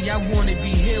 Daddy, I wanna be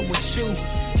here with you.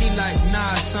 He like,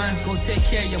 nah, son, go take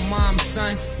care of your mom,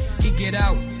 son. He get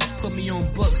out, put me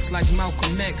on books like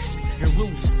Malcolm X and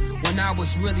Roots. When I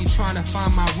was really trying to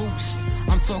find my roots,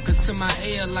 I'm talking to my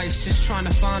air lights, just trying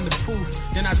to find the proof.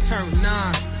 Then I turned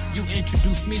 9. You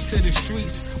introduced me to the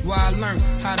streets where I learned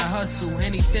how to hustle.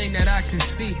 Anything that I can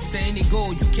see, say any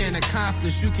goal you can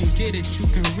accomplish, you can get it, you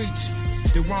can reach.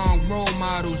 The wrong role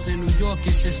models in New York,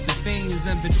 it's just the fiends.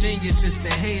 In Virginia, just the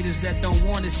haters that don't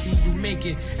want to see you make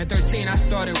it. At 13, I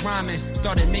started rhyming,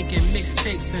 started making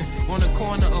mixtapes. And on the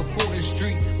corner of Fulton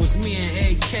Street was me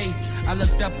and AK. I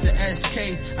looked up to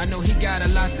SK, I know he got a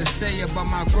lot to say about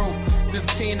my growth.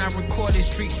 15, I recorded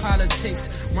Street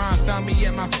Politics. Ron found me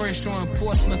at my first show in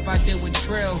Portsmouth, I did with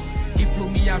Trail. He flew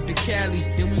me out to Cali,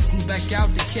 then we flew back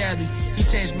out to Cali. He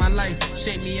changed my life,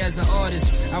 shaped me as an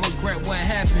artist. I regret what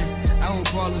happened. I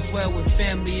hope all is well with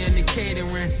family and the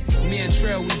catering. Me and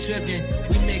Trail, we jugging,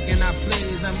 we making our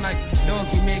plays. I'm like,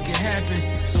 donkey, make it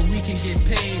happen so we can get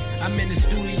paid. I'm in the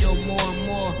studio more and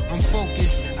more, I'm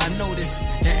focused. I notice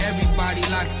that everybody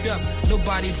locked up,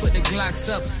 nobody put the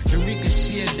Glocks up. Eureka,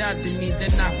 she adopted me,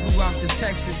 then I flew out to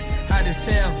Texas. Hot as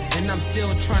hell, and I'm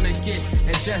still trying to get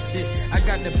adjusted. I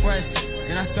got depressed,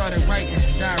 and I started writing,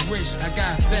 die rich. I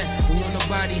got fat, but when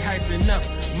nobody hyping up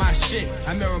my shit,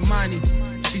 I met Romani.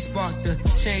 She sparked the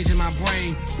change in my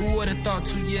brain. Who would've thought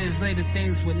 2 years later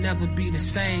things would never be the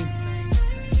same?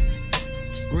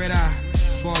 Red Eye,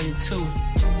 Volume 2.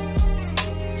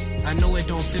 I know it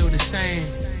don't feel the same.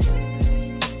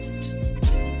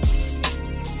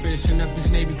 Finishing up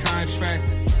this Navy contract.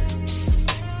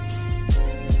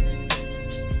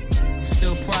 I'm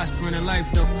still prospering in life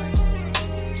though.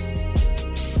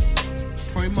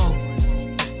 Primo.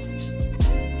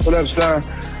 What up, son?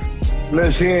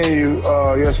 Let's hearing you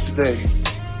yesterday.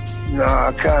 You know,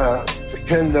 I kind of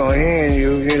depend on hearing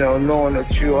you, you know, knowing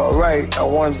that you're all right. I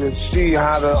wanted to see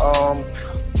how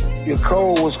your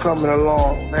cold was coming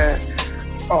along, man.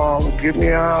 Give me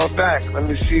a holler back. Let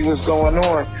me see what's going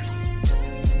on.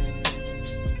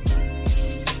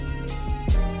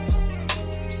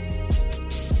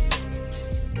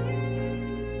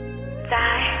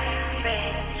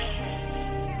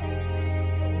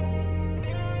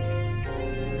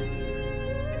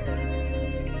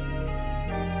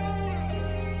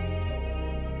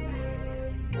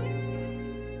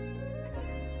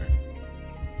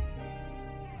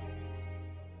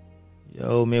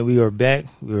 Oh man, we are back.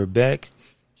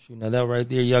 Now that right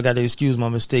there, y'all got to excuse my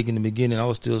mistake in the beginning. I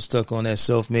was still stuck on that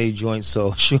self-made joint,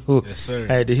 so yes, sir.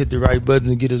 I had to hit the right buttons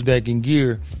and get us back in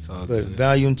gear. But good.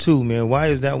 Volume 2, man, why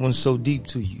is that one so deep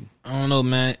to you? I don't know,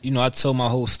 man. I tell my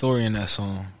whole story in that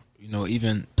song.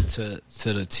 Even to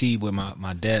the T with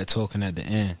my dad talking at the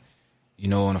end.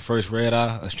 On the first Red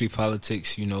Eye of Street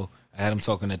Politics, I had him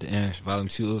talking at the end. Volume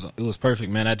 2, it was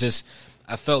perfect, man.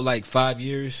 I felt like 5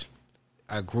 years,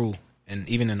 I grew. And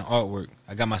even in the artwork,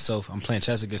 I'm playing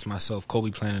chess against myself,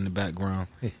 Kobe playing in the background.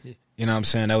 You know what I'm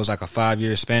saying? That was like a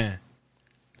 5-year span.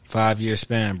 5-year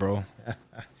span, bro. You know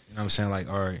what I'm saying? Like,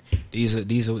 all right, these are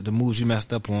the moves you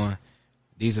messed up on.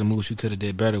 These are the moves you could have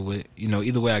did better with.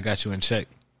 Either way, I got you in check.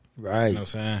 Right. You know what I'm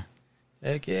saying?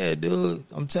 Heck yeah, dude.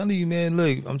 I'm telling you, man,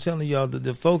 look, I'm telling y'all,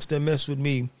 the folks that mess with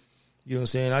me, you know what I'm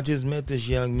saying? I just met this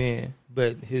young man,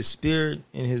 but his spirit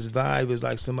and his vibe is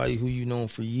like somebody who you known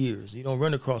for years. You don't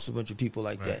run across a bunch of people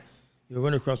like that. You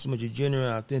run across a bunch of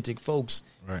genuine, authentic folks.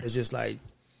 Right. It's just like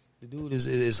the dude is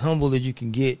as humble as you can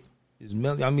get.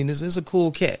 It's a cool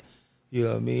cat. You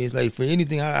know what I mean? It's like for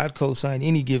anything, I'd co-sign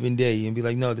any given day and be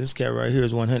like, no, this cat right here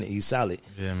is 100. He's solid.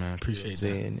 Yeah, man. Appreciate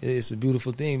that. It's a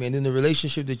beautiful thing, man. Then the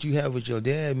relationship that you have with your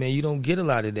dad, man, you don't get a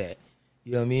lot of that.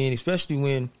 You know what I mean? Especially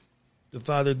when the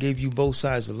father gave you both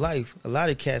sides of life. A lot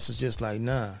of cats is just like,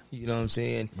 nah, you know what I'm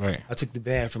saying? Right. I took the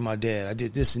bad from my dad. I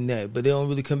did this and that. But they don't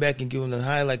really come back and give them the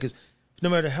highlight because no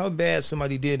matter how bad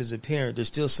somebody did as a parent, there's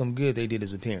still some good they did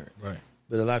as a parent. Right.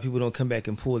 But a lot of people don't come back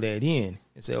and pull that in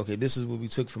and say, okay, this is what we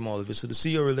took from all of it. So to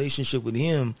see your relationship with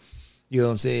him, you know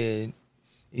what I'm saying?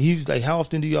 He's like, how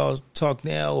often do y'all talk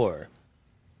now? Or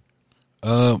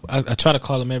I try to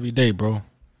call him every day, bro.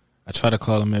 I try to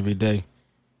call him every day.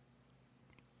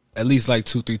 At least like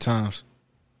 2-3 times.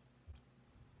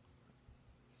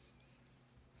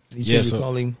 You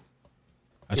call him?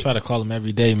 I try to call him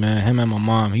every day, man. Him and my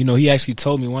mom. He actually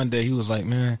told me one day, he was like,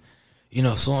 man,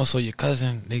 so and so your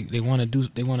cousin, they want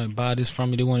to buy this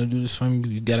from me, they want to do this from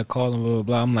you. You gotta call them, blah blah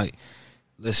blah. I'm like,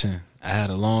 listen, I had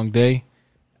a long day.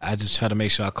 I just try to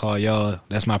make sure I call y'all.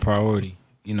 That's my priority.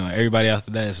 Everybody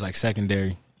after that is like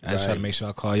secondary. I just try to make sure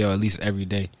I call y'all at least every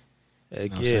day.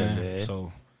 Heck yeah, man.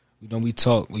 So, we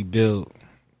talk, we build,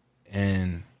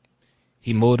 and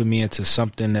he molded me into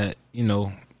something that,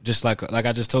 just like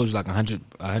I just told you, like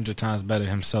 100 times better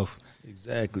himself.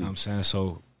 Exactly. You know what I'm saying?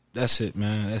 So that's it,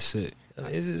 man. That's it.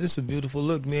 It's a beautiful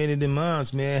look, man. And then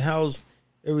Moms, man, how's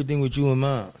everything with you and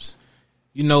Moms?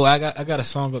 I got a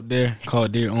song up there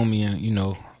called Dear Omi,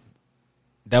 and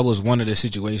that was one of the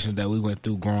situations that we went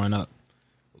through growing up.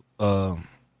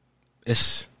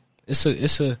 It's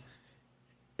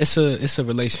a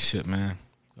relationship, man.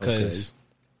 Because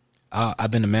I've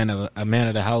been a man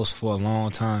of the house for a long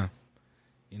time.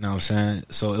 You know what I'm saying?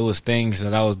 So it was things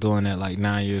that I was doing at like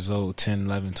 9 years old, 10,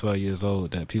 11, 12 years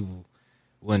old that people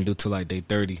wouldn't do till like they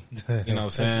 30. You know what I'm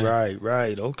saying?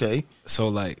 Right. Okay. So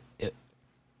like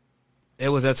it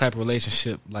was that type of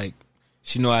relationship. Like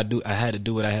she knew I had to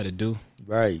do what I had to do.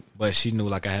 Right. But she knew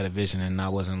like I had a vision and I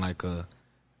wasn't like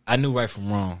I knew right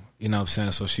from wrong. You know what I'm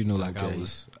saying? So she knew like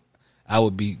I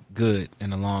would be good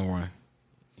in the long run.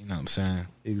 You know what I'm saying?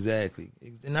 Exactly.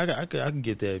 And I can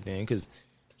get that, man, because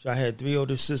I had 3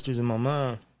 older sisters and my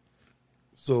mom.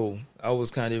 So I was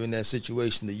kind of in that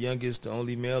situation, the youngest, the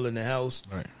only male in the house.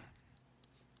 Right.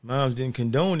 Moms didn't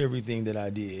condone everything that I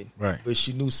did. Right. But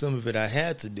she knew some of it I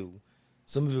had to do.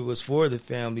 Some of it was for the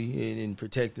family and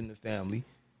protecting the family.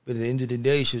 But at the end of the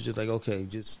day, she was just like, okay,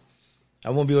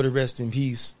 I won't be able to rest in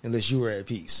peace unless you were at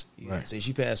peace. You know what I'm saying?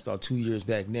 She passed about 2 years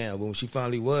back now. But when she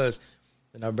finally was,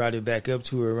 and I brought it back up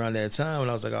to her around that time,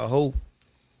 and I was like, I hope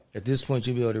at this point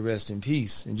you'll be able to rest in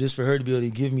peace. And just for her to be able to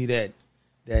give me that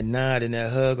nod and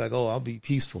that hug, like, oh, I'll be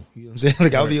peaceful. You know what I'm saying?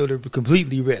 Like, I'll be able to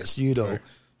completely rest, Right.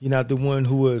 You're not the one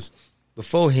who was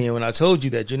beforehand when I told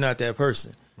you that you're not that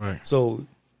person. Right. So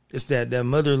it's that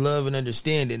mother love and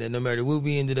understanding that no matter what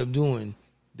we ended up doing,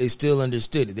 they still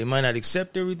understood it. They might not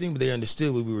accept everything, but they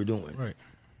understood what we were doing. Right.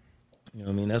 You know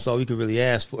what I mean? That's all we could really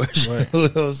ask for. Right. You know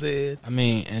what I'm saying? I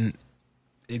mean, and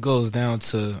it goes down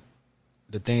to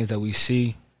the things that we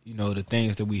see, the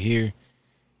things that we hear,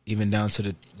 even down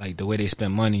to the way they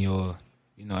spend money, or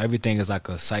everything is like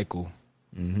a cycle.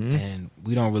 Mm-hmm. And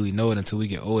we don't really know it until we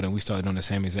get older and we start doing the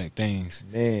same exact things.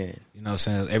 Man. You know what I'm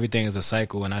saying? Everything is a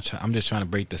cycle, and I'm just trying to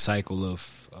break the cycle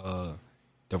of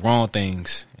the wrong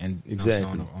things and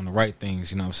exactly on the right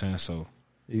things, you know what I'm saying? So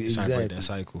exactly. trying to break that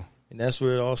cycle. And that's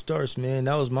where it all starts, man.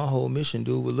 That was my whole mission,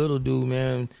 dude. With little dude,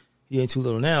 man, he ain't too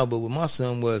little now, but with my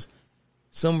son was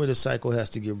somewhere the cycle has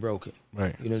to get broken.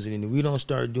 Right. You know what I'm saying? If we don't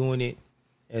start doing it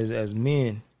as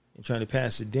men and trying to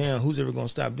pass it down, who's ever going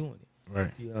to stop doing it?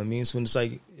 Right. You know what I mean? So it's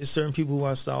like, it's certain people who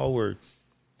I saw were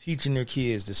teaching their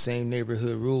kids the same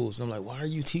neighborhood rules. I'm like, why are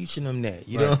you teaching them that?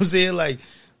 You know what I'm saying? Like,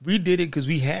 we did it because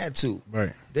we had to.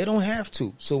 Right. They don't have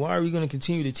to. So why are we going to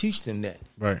continue to teach them that?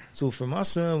 Right. So for my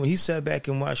son, when he sat back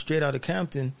and watched Straight Outta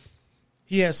Compton,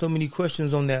 he had so many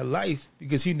questions on that life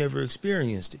because he never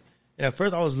experienced it. And at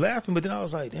first I was laughing, but then I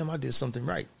was like, damn, I did something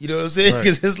right. You know what I'm saying?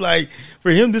 Because it's like,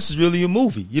 for him, this is really a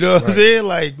movie. You know what I'm saying?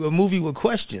 Like a movie with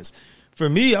questions. For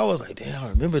me, I was like, damn, I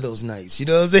remember those nights. You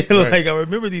know what I'm saying? Like, I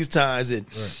remember these times. And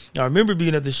I remember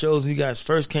being at the shows when you guys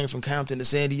first came from Compton to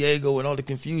San Diego and all the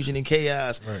confusion and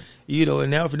chaos. You know,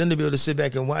 and now for them to be able to sit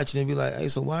back and watch it and be like, hey,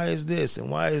 so why is this and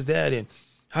why is that? And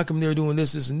how come they're doing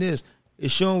this, this, and this?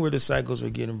 It's showing where the cycles are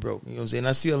getting broken. You know what I'm saying?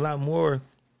 I see a lot more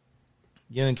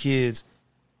young kids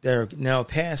that are now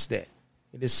past that.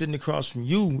 And it's sitting across from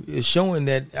you. It's showing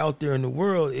that out there in the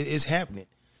world, it's happening.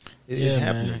 It's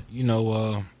happening. Man. You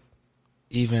know,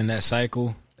 even that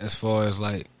cycle, as far as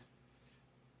like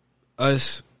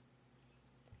us,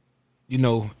 you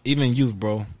know, even youth,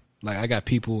 bro. Like I had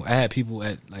people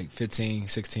at like 15,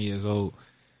 16 years old,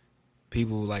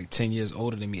 people like 10 years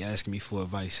older than me asking me for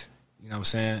advice. You know what I'm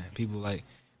saying? People like,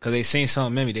 because they seen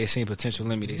something in me, they seen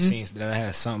potential in me, they seen that I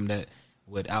had something that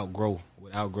would outgrow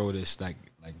this, like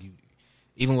you,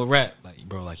 even with rap, like,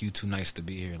 bro, like, you too nice to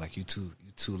be here, like, you too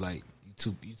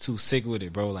sick with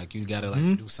it, bro, like, you gotta,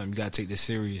 like, do something, you gotta take this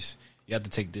serious, you have to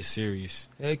take this serious.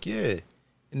 Heck yeah.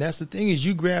 And that's the thing, is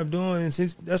you grabbed on, and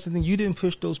since that's the thing, you didn't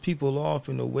push those people off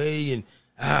in a way, and,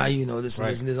 you know, this and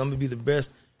this and this, I'm gonna be the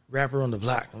best rapper on the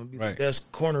block, I'm gonna be the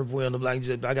best corner boy on the block,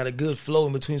 just, I got a good flow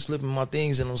in between slipping my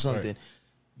things in on something.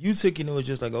 You took it and it was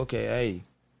just like, okay, hey,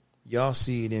 y'all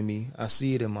see it in me, I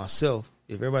see it in myself.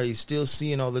 If everybody's still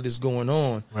seeing all of this going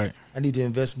on, I need to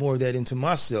invest more of that into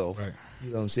myself. You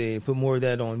know what I'm saying? Put more of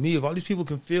that on me. If all these people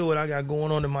can feel what I got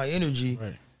going on in my energy,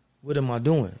 what am I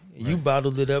doing? And you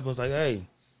bottled it up. I was like, hey,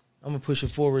 I'm going to push it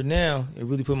forward now and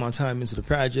really put my time into the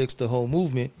projects, the whole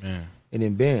movement, and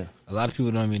then bam. A lot of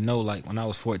people don't even know, like, when I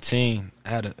was 14, I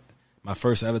had my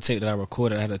first ever tape that I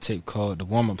recorded, I had a tape called The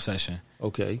Warm-Up Session.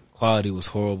 Okay. Quality was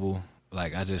horrible.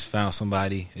 Like, I just found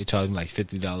somebody, they charged me like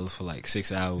 $50 for like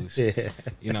 6 hours.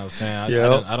 You know what I'm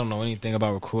saying? I don't know anything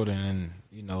about recording, and,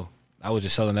 you know, I was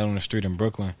just selling that on the street in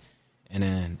Brooklyn. And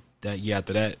then that year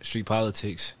after that, Street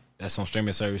Politics, that's on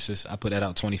streaming services. I put that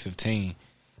out 2015,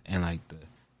 and like the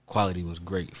quality was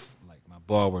great. Like, my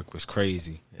bar work was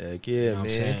crazy. Heck yeah, you know what man. I'm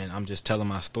saying? I'm just telling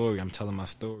my story. I'm telling my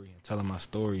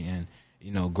story. And,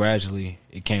 you know, gradually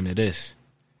it came to this.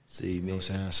 See, man. You know what I'm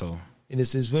saying? So. And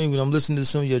it's when I'm listening to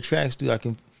some of your tracks, dude, I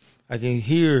can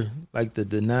hear like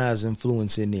the Nas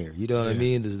influence in there. You know what I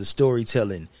mean? The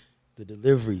storytelling, the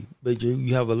delivery. But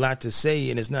you have a lot to say,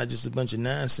 and it's not just a bunch of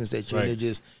nonsense that you're in there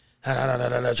just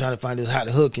trying to find this hot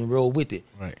hook and roll with it.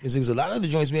 Because a lot of the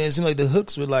joints, man, it seemed like the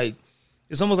hooks were like,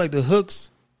 it's almost like the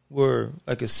hooks were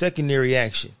like a secondary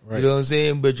action. You know what I'm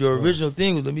saying? But your original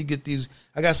thing was, let me get these,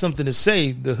 I got something to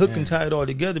say. The hook can tie it all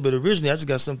together, but originally I just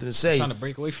got something to say. I'm trying to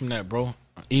break away from that, bro.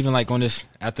 Even like on this,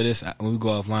 after this, when we go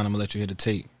offline, I'm gonna let you hear the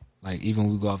tape. Like, even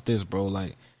when we go off this, bro,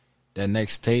 like that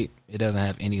next tape, it doesn't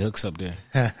have any hooks up there.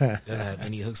 It doesn't have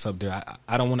any hooks up there.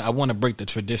 I want to break the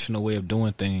traditional way of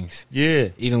doing things.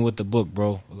 Even with the book,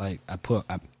 bro. Like,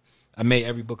 I made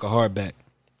every book a hardback.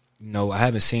 You know, I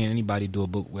haven't seen anybody do a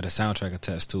book with a soundtrack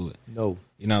attached to it. No.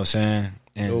 You know what I'm saying?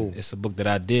 And it's a book that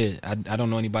I did. I don't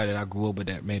know anybody that I grew up with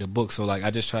that made a book. So, like,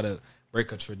 I just try to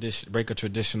break a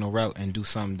traditional route and do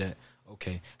something that,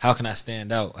 okay, how can I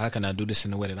stand out? How can I do this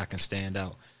in a way that I can stand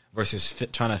out versus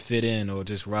trying to fit in or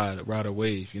just ride a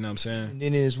wave? You know what I'm saying? And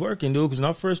then it's working, dude, because when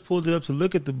I first pulled it up to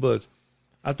look at the book,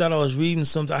 I thought I was reading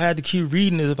something. I had to keep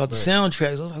reading it about the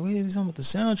soundtracks. I was like, wait, he's talking about the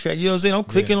soundtrack. You know what I'm saying? I'm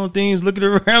clicking on things, looking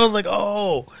around. I was like,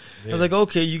 oh. I was like,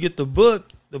 okay, you get the book,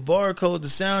 the barcode, the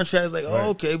soundtrack. It's like, oh,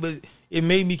 okay. But it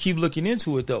made me keep looking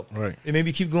into it, though. It made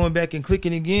me keep going back and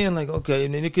clicking again. Like, okay.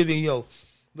 And then it could be,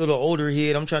 little older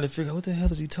head. I'm trying to figure out what the hell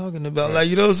is he talking about? Like,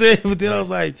 you know what I'm saying? But then I was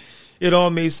like, it all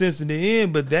made sense in the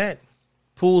end. But that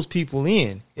pulls people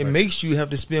in. It makes you have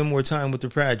to spend more time with the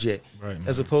project.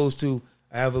 As opposed to,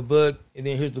 I have a book, and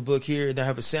then here's the book here, and I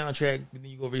have a soundtrack, and then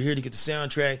you go over here to get the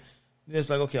soundtrack. And it's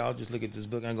like, okay, I'll just look at this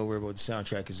book. I ain't gonna worry about what the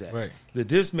soundtrack is at. But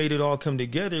this made it all come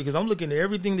together, because I'm looking at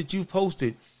everything that you've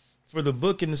posted for the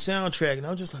book and the soundtrack, and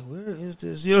I'm just like, where is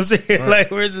this? You know what I'm saying? Like,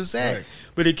 where's this at?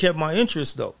 But it kept my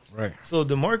interest, though. So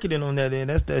the marketing on that end,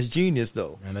 that's genius,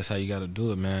 though. Man, that's how you got to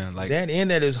do it, man. Like that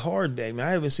is hard, man.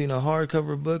 I haven't seen a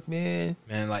hardcover book, man.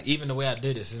 Man, like, even the way I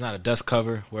did this, it's not a dust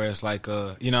cover where it's like, you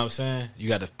know what I'm saying? You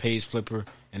got a page flipper,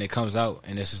 and it comes out,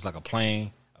 and it's just like a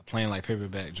plain like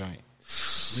paperback joint.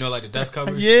 You know, like the dust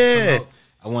cover.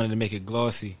 I wanted to make it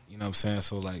glossy. You know what I'm saying?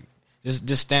 So like,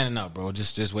 just standing out, bro.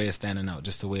 Just way of standing out.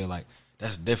 Just the way of like,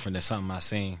 that's different than something I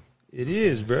seen. It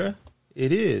is, bro.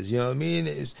 It is. You know what I mean?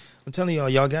 I'm telling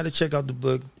y'all got to check out the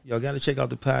book. Y'all got to check out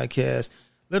the podcast.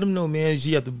 Let them know, man.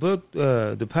 You got the book,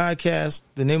 the podcast,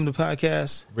 the name of the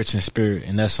podcast. Rich in Spirit.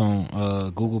 And that's on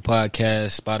Google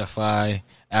Podcasts, Spotify,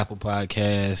 Apple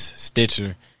Podcasts,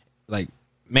 Stitcher. Like,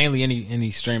 mainly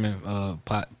any streaming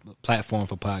platform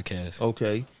for podcasts.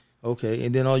 Okay.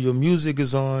 And then all your music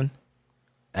is on?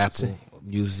 Apple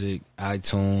Music,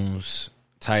 iTunes,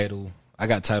 Tidal. I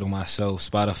got Tidal myself,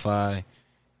 Spotify.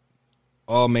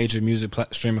 All major music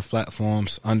streaming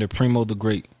platforms under Primo the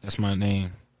Great. That's my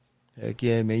name. Heck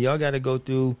yeah, man. Y'all got to go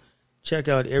through, check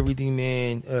out everything,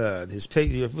 man. His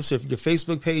page, your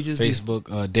Facebook pages.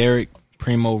 Facebook, Derek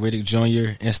Primo Riddick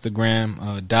Jr.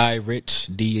 Instagram, Die Rich,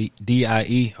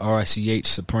 DIERICH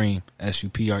Supreme,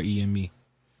 SUPREME.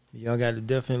 Y'all got to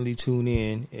definitely tune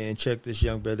in and check this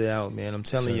young brother out, man. I'm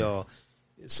telling y'all,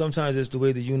 sometimes it's the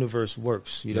way the universe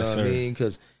works. You know what I mean?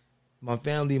 Because my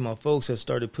family, my folks have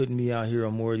started putting me out here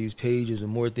on more of these pages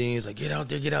and more things. Like, get out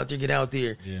there, get out there, get out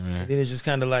there. Yeah, man. And then it's just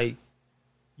kind of like,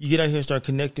 you get out here and start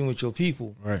connecting with your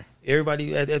people. Right.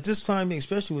 Everybody, at this time,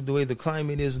 especially with the way the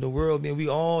climate is in the world, man, we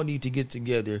all need to get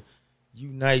together,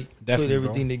 unite, put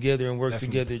everything together and work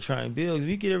together to try and build. If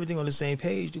we get everything on the same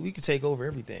page, we can take over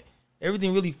everything.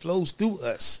 Everything really flows through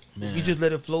us. Man. We just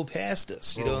let it flow past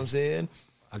us. You know what I'm saying?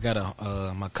 I got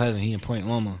my cousin, he in Point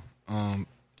Loma.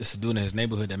 It's a dude in his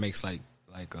neighborhood that makes like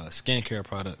skincare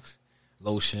products,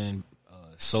 lotion,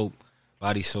 soap,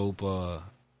 body soap,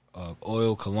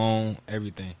 oil, cologne,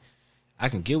 everything. I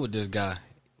can get with this guy.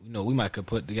 You know, we might could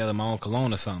put together my own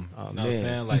cologne or something. You know what I'm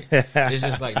saying? Like, it's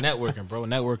just like networking, bro.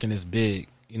 Networking is big.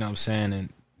 You know what I'm saying? And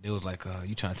they was like,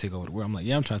 you trying to take over the world? I'm like,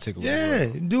 yeah, I'm trying to take over the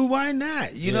world. Yeah, dude, why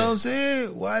not? You know what I'm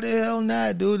saying? Why the hell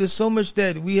not, dude? There's so much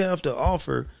that we have to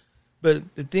offer.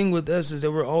 But the thing with us is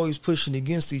that we're always pushing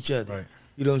against each other. Right.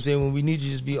 You know what I'm saying? When we need to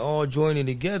just be all joining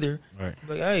together. Right.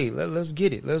 Like, hey, let's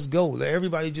get it. Let's go. Let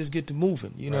everybody just get to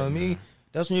moving. You know what I mean?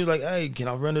 That's when you're like, hey, can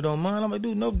I run it on mine? I'm like,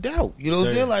 dude, no doubt. You know what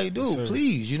I'm saying? Like, dude,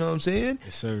 please. You know what I'm saying?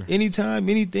 Yes, sir. Anytime,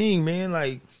 anything, man.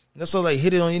 Like, that's all, like,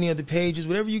 hit it on any of the pages.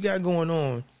 Whatever you got going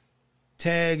on,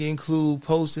 tag, include,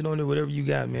 post it on there, whatever you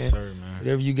got, man. Yes, sir, man.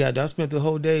 Whatever you got. I spent the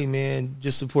whole day, man,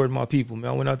 just supporting my people,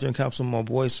 man. I went out there and copped some of my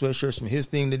boys' sweatshirts from his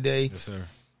thing today. Yes, sir.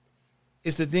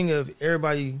 It's the thing of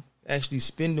everybody actually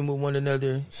spending with one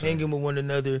another, hanging with one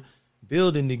another,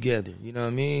 building together. You know what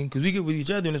I mean? Because we get with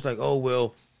each other and it's like, oh,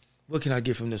 well, what can I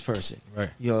get from this person? Right.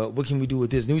 You know, what can we do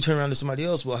with this? Then we turn around to somebody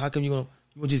else. Well, how come you won't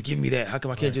just give me that? How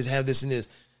come I can't just have this and this?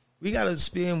 We got to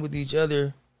spend with each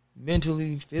other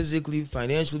mentally, physically,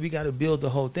 financially. We got to build the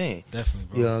whole thing. Definitely,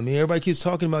 bro. You know what I mean? Everybody keeps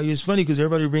talking about you. It's funny because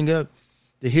everybody bring up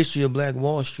the history of Black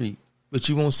Wall Street, but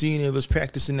you won't see any of us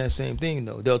practicing that same thing,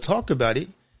 though. They'll talk about it,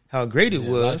 how great it was.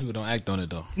 A lot of people don't act on it,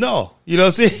 though. No. You know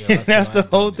what I'm saying? Yeah, that's the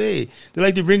whole thing. They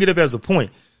like to bring it up as a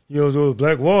point. You know, so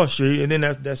Black Wall Street, and then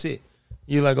that's it.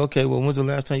 You're like, okay, well, when's the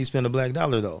last time you spent a black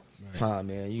dollar, though? Right.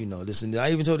 Man, you know this. And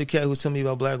I even told the cat who was telling me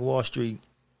about Black Wall Street,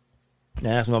 and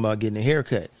I asked him about getting a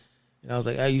haircut. And I was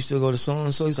like, hey, you still go to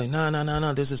so-and-so? He's like,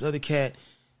 no. There's this other cat.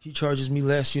 He charges me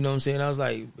less, you know what I'm saying? I was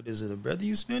like, but is it a brother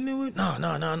you spending with? No.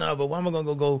 But why am I going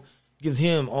to go give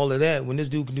him all of that when this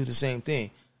dude can do the same thing?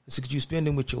 I said, because you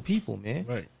spending with your people, man.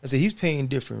 Right. I said, he's paying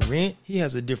different rent. He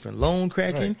has a different loan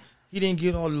cracking. Right. He didn't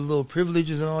get all the little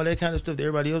privileges and all that kind of stuff that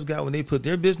everybody else got when they put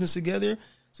their business together.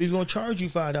 So he's going to charge you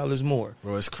 $5 more.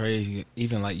 Bro, it's crazy.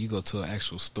 Even like you go to an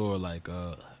actual store like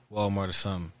Walmart or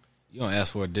something. You don't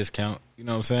ask for a discount. You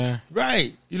know what I'm saying?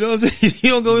 Right. You know what I'm saying? You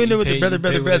don't go in there with the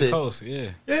brother. Costs, yeah.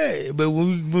 Yeah. But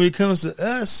when it comes to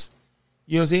us,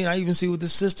 you know what I'm saying? I even see with the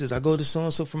sisters. I go to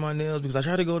so-and-so for my nails because I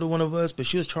try to go to one of us, but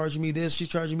she was charging me this. She's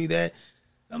charging me that.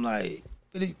 I'm like,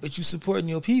 but you supporting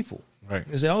your people. Right.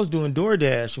 And so I was doing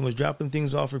DoorDash and was dropping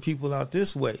things off for people out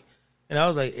this way. And I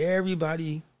was like,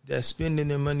 everybody that's spending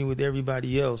their money with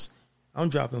everybody else, I'm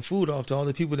dropping food off to all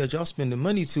the people that y'all spending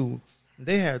money to.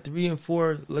 They had 3 and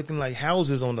 4 looking like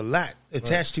houses on the lot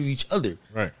attached to each other.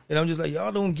 Right. And I'm just like,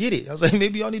 y'all don't get it. I was like,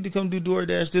 maybe y'all need to come do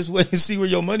DoorDash this way and see where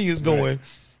your money is going. Right.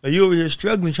 Or you over here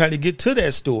struggling trying to get to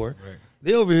that store. Right.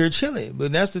 They over here chilling.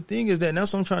 But that's the thing is that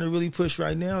that's what I'm trying to really push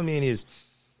right now, man, is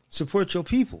support your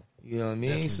people. You know what I mean?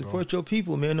 Definitely, support your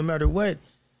people, man, no matter what.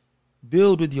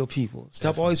 Build with your people.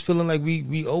 Stop always feeling like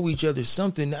we owe each other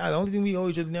something. Now, the only thing we owe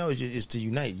each other now is to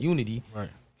unite, unity. Right.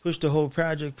 Push the whole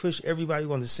project, push everybody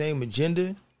on the same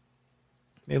agenda.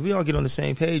 Man, if we all get on the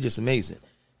same page, it's amazing.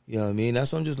 You know what I mean?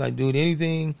 That's I'm just like, dude,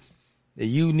 anything that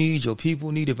you need, your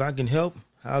people need, if I can help,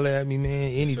 holler at me,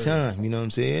 man, anytime. Yes, you know what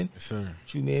I'm saying? Yes, sir.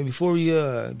 Shoot, man, before we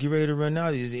get ready to run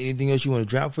out, is there anything else you want to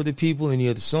drop for the people? Any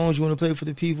other songs you want to play for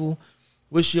the people?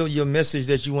 What's your message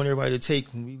that you want everybody to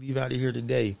take when we leave out of here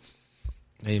today?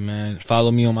 Hey, man,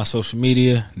 follow me on my social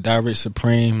media, Direct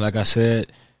Supreme. Like I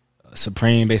said,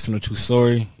 Supreme based on the true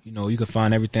story. You know, you can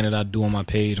find everything that I do on my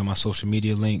page, on my social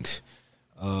media links.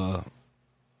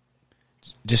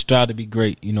 Just strive to be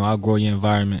great. You know, outgrow your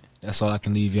environment. That's all I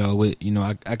can leave y'all with. You know,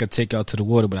 I could take y'all to the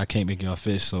water, but I can't make y'all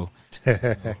fish. So that's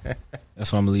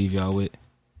what I'm going to leave y'all with.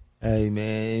 Hey,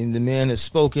 man, and the man has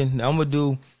spoken. Now, I'm going to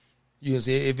do, you know,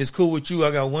 say, if it's cool with you,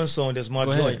 I got one song that's my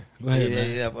joint. Go ahead,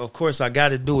 man. Yeah, of course, I got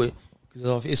to do it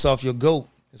because it's off your GOAT.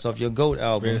 It's off your GOAT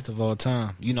album. Greatest of all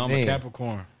time. You know, I'm a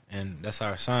Capricorn, and that's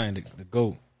our sign, the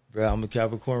GOAT. Bro, I'm a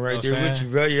Capricorn right you know there with you,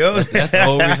 bro. Yo. That's the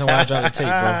whole reason why I dropped the tape,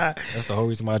 bro. That's the whole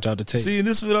reason why I dropped the tape. See,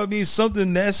 this is what I mean.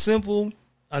 Something that simple,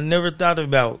 I never thought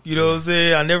about. You know what I'm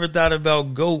saying? I never thought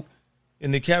about GOAT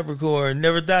in the Capricorn.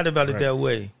 Never thought about it that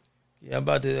way. Yeah, I'm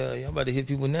about to hit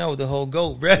people now with the whole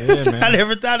GOAT, bro. Yeah, man. I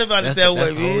never thought about it that way, man.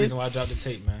 That's the whole reason why I dropped the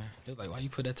tape, man. They're like, why you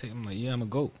put that tape? I'm like, yeah, I'm a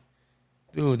GOAT.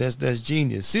 Dude, that's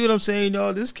genius. See what I'm saying,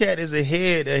 y'all? This cat is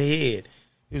ahead.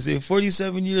 You see,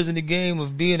 47 years in the game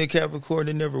of being a Capricorn,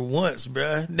 and never once,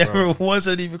 bruh. Never once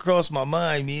had even crossed my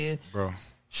mind, man. Bro.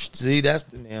 See, that's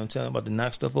the man. I'm telling you about to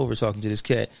knock stuff over talking to this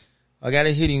cat. I got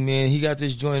to hit him, man. He got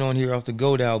this joint on here off the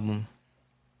GOAT album.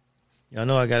 Y'all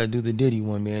know I got to do the Diddy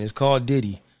one, man. It's called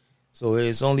Diddy. So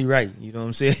it's only right. You know what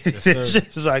I'm saying? Yes, sir. It's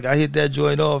just like I hit that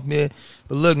joint off, man.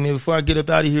 But look, man, before I get up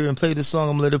out of here and play the song,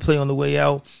 I'm going to let it play on the way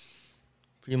out.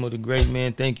 Primo the Great,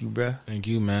 man. Thank you, bruh. Thank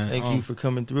you, man. Thank you for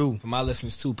coming through. For my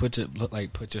listeners too, put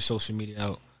your social media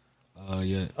out.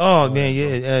 Yeah. Oh man,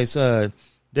 yeah. It's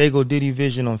Dago Diddy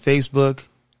Vision on Facebook.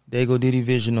 Dago Diddy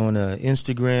Vision on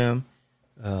Instagram.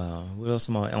 What else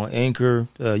am I on? Anchor.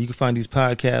 You can find these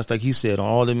podcasts, like he said, on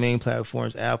all the main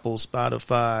platforms: Apple,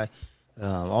 Spotify,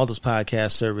 all those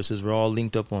podcast services. We're all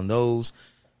linked up on those.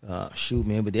 Shoot,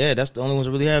 man. But yeah, that's the only ones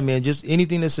I really have, man. Just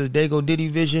anything that says Dago Diddy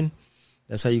Vision.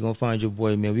 That's how you gonna find your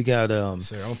boy, man. We got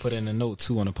Sir, I'm gonna put it in the note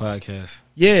too on the podcast.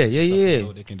 Yeah.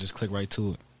 They can just click right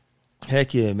to it.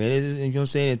 Heck yeah, man. You know what I'm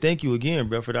saying? And thank you again,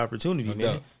 bro, for the opportunity, No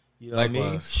man. doubt. You know what I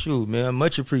mean? Shoot, man,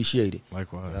 much appreciated.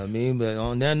 Likewise. You know what I mean? But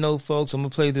on that note, folks, I'm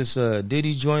gonna play this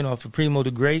Diddy joint off of Primo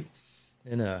the Great.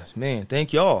 And man,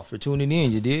 thank y'all for tuning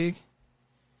in, you dig?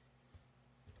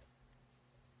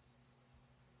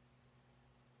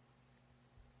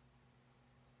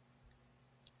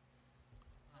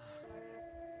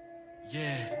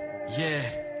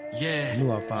 Yeah. I knew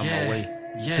I'd find my way.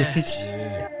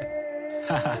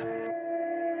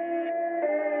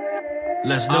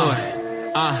 Let's do it.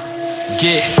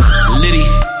 Get litty.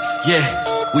 Yeah,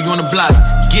 we on the block.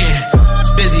 Get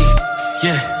busy.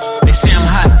 Yeah, they say I'm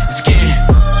hot. It's getting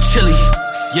chilly.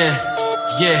 Yeah.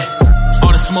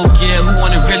 All the smoke, yeah. Who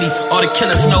want it really? All the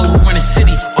killers know who run the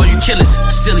city. All you killers,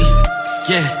 silly.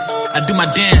 Yeah, I do my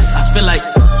dance. I feel like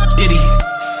Diddy.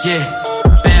 Yeah,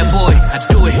 bad boy. I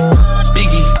do it.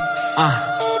 Biggie.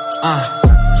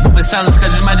 Moving silence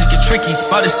cause it might just get tricky.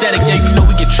 All the static, yeah, you know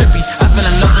we get trippy. I fell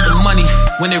in love with the money.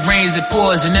 When it rains, it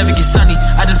pours, it never gets sunny.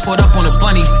 I just pulled up on a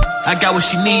bunny. I got what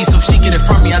she needs, so if she get it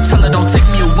from me, I tell her don't take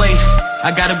me away.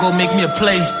 I gotta go make me a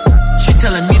play. She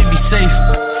telling me to be safe.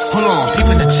 Hold on,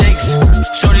 peeping the jakes.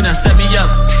 Shorty done set me up.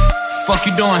 Fuck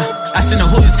you doing? I send the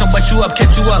hoolies, come butt you up,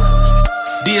 catch you up.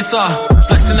 DSR,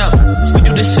 flexing up. We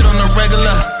do this shit on a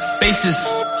regular basis.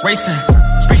 Racing,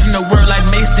 preaching the word like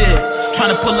Mace did.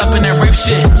 Tryna pull up in that rape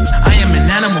shit. I am an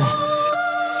animal.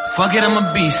 Fuck it, I'm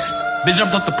a beast. Bitch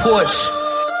jumped off the porch.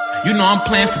 You know I'm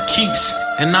playing for keeps.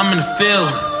 And I'm in the field.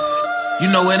 You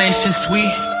know it ain't shit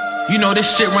sweet. You know this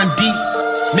shit run deep.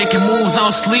 Making moves, I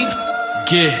don't sleep.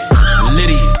 Get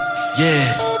litty.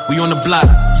 Yeah, we on the block.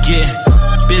 Get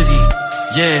busy.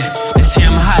 Yeah, they say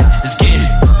I'm hot. It's getting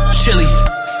chilly.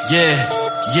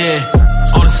 Yeah.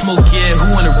 All the smoke, yeah,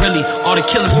 who want it really? All the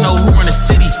killers know who run the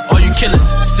city. All you killers,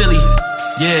 silly.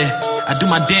 Yeah, I do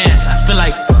my dance, I feel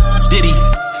like Diddy.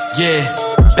 Yeah,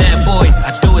 bad boy,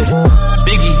 I do it.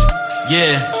 Biggie,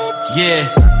 yeah.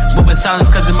 Moving silence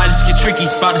cause it might just get tricky.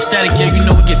 About the static, yeah, you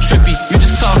know we get trippy. You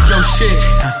just talk your shit,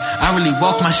 I really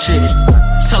walk my shit.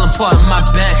 Tell them part of my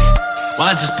back, while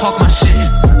I just park my shit.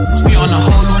 We on a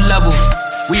whole new level,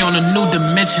 we on a new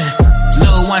dimension.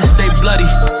 Little one stay bloody,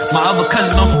 my other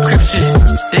cousin on some crip shit.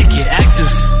 They get active,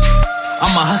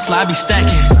 I'm a hustler, I be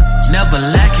stacking, never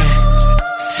lacking.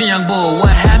 See young boy,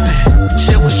 what happened?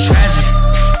 Shit was tragic,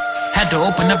 had to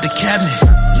open up the cabinet.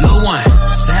 Little one,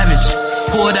 savage,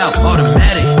 pull it out,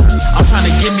 automatic. I'm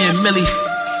trying to give me a milli,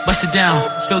 bust it down,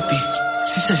 filthy.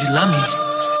 She said she love me,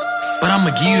 but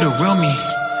I'ma give you the real me.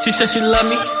 She said she love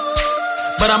me,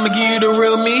 but I'ma give you the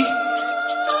real me.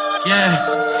 Yeah,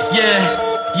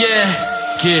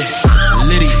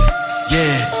 Liddy,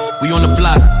 yeah, we on the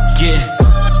block, getting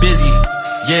busy,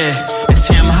 yeah, this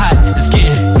time hot, it's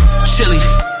getting chilly,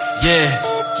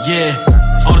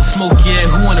 yeah, all the smoke, yeah,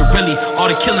 who wanna really, all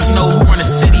the killers know who run the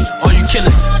city, all you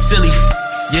killers, silly,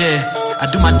 yeah, I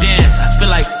do my dance, I feel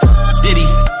like Diddy,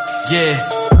 yeah,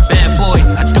 bad boy,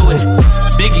 I do it,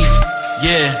 Biggie,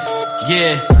 yeah,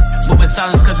 moving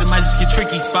silence cause it might just get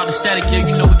tricky, about the static, yeah,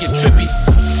 you know it get trippy.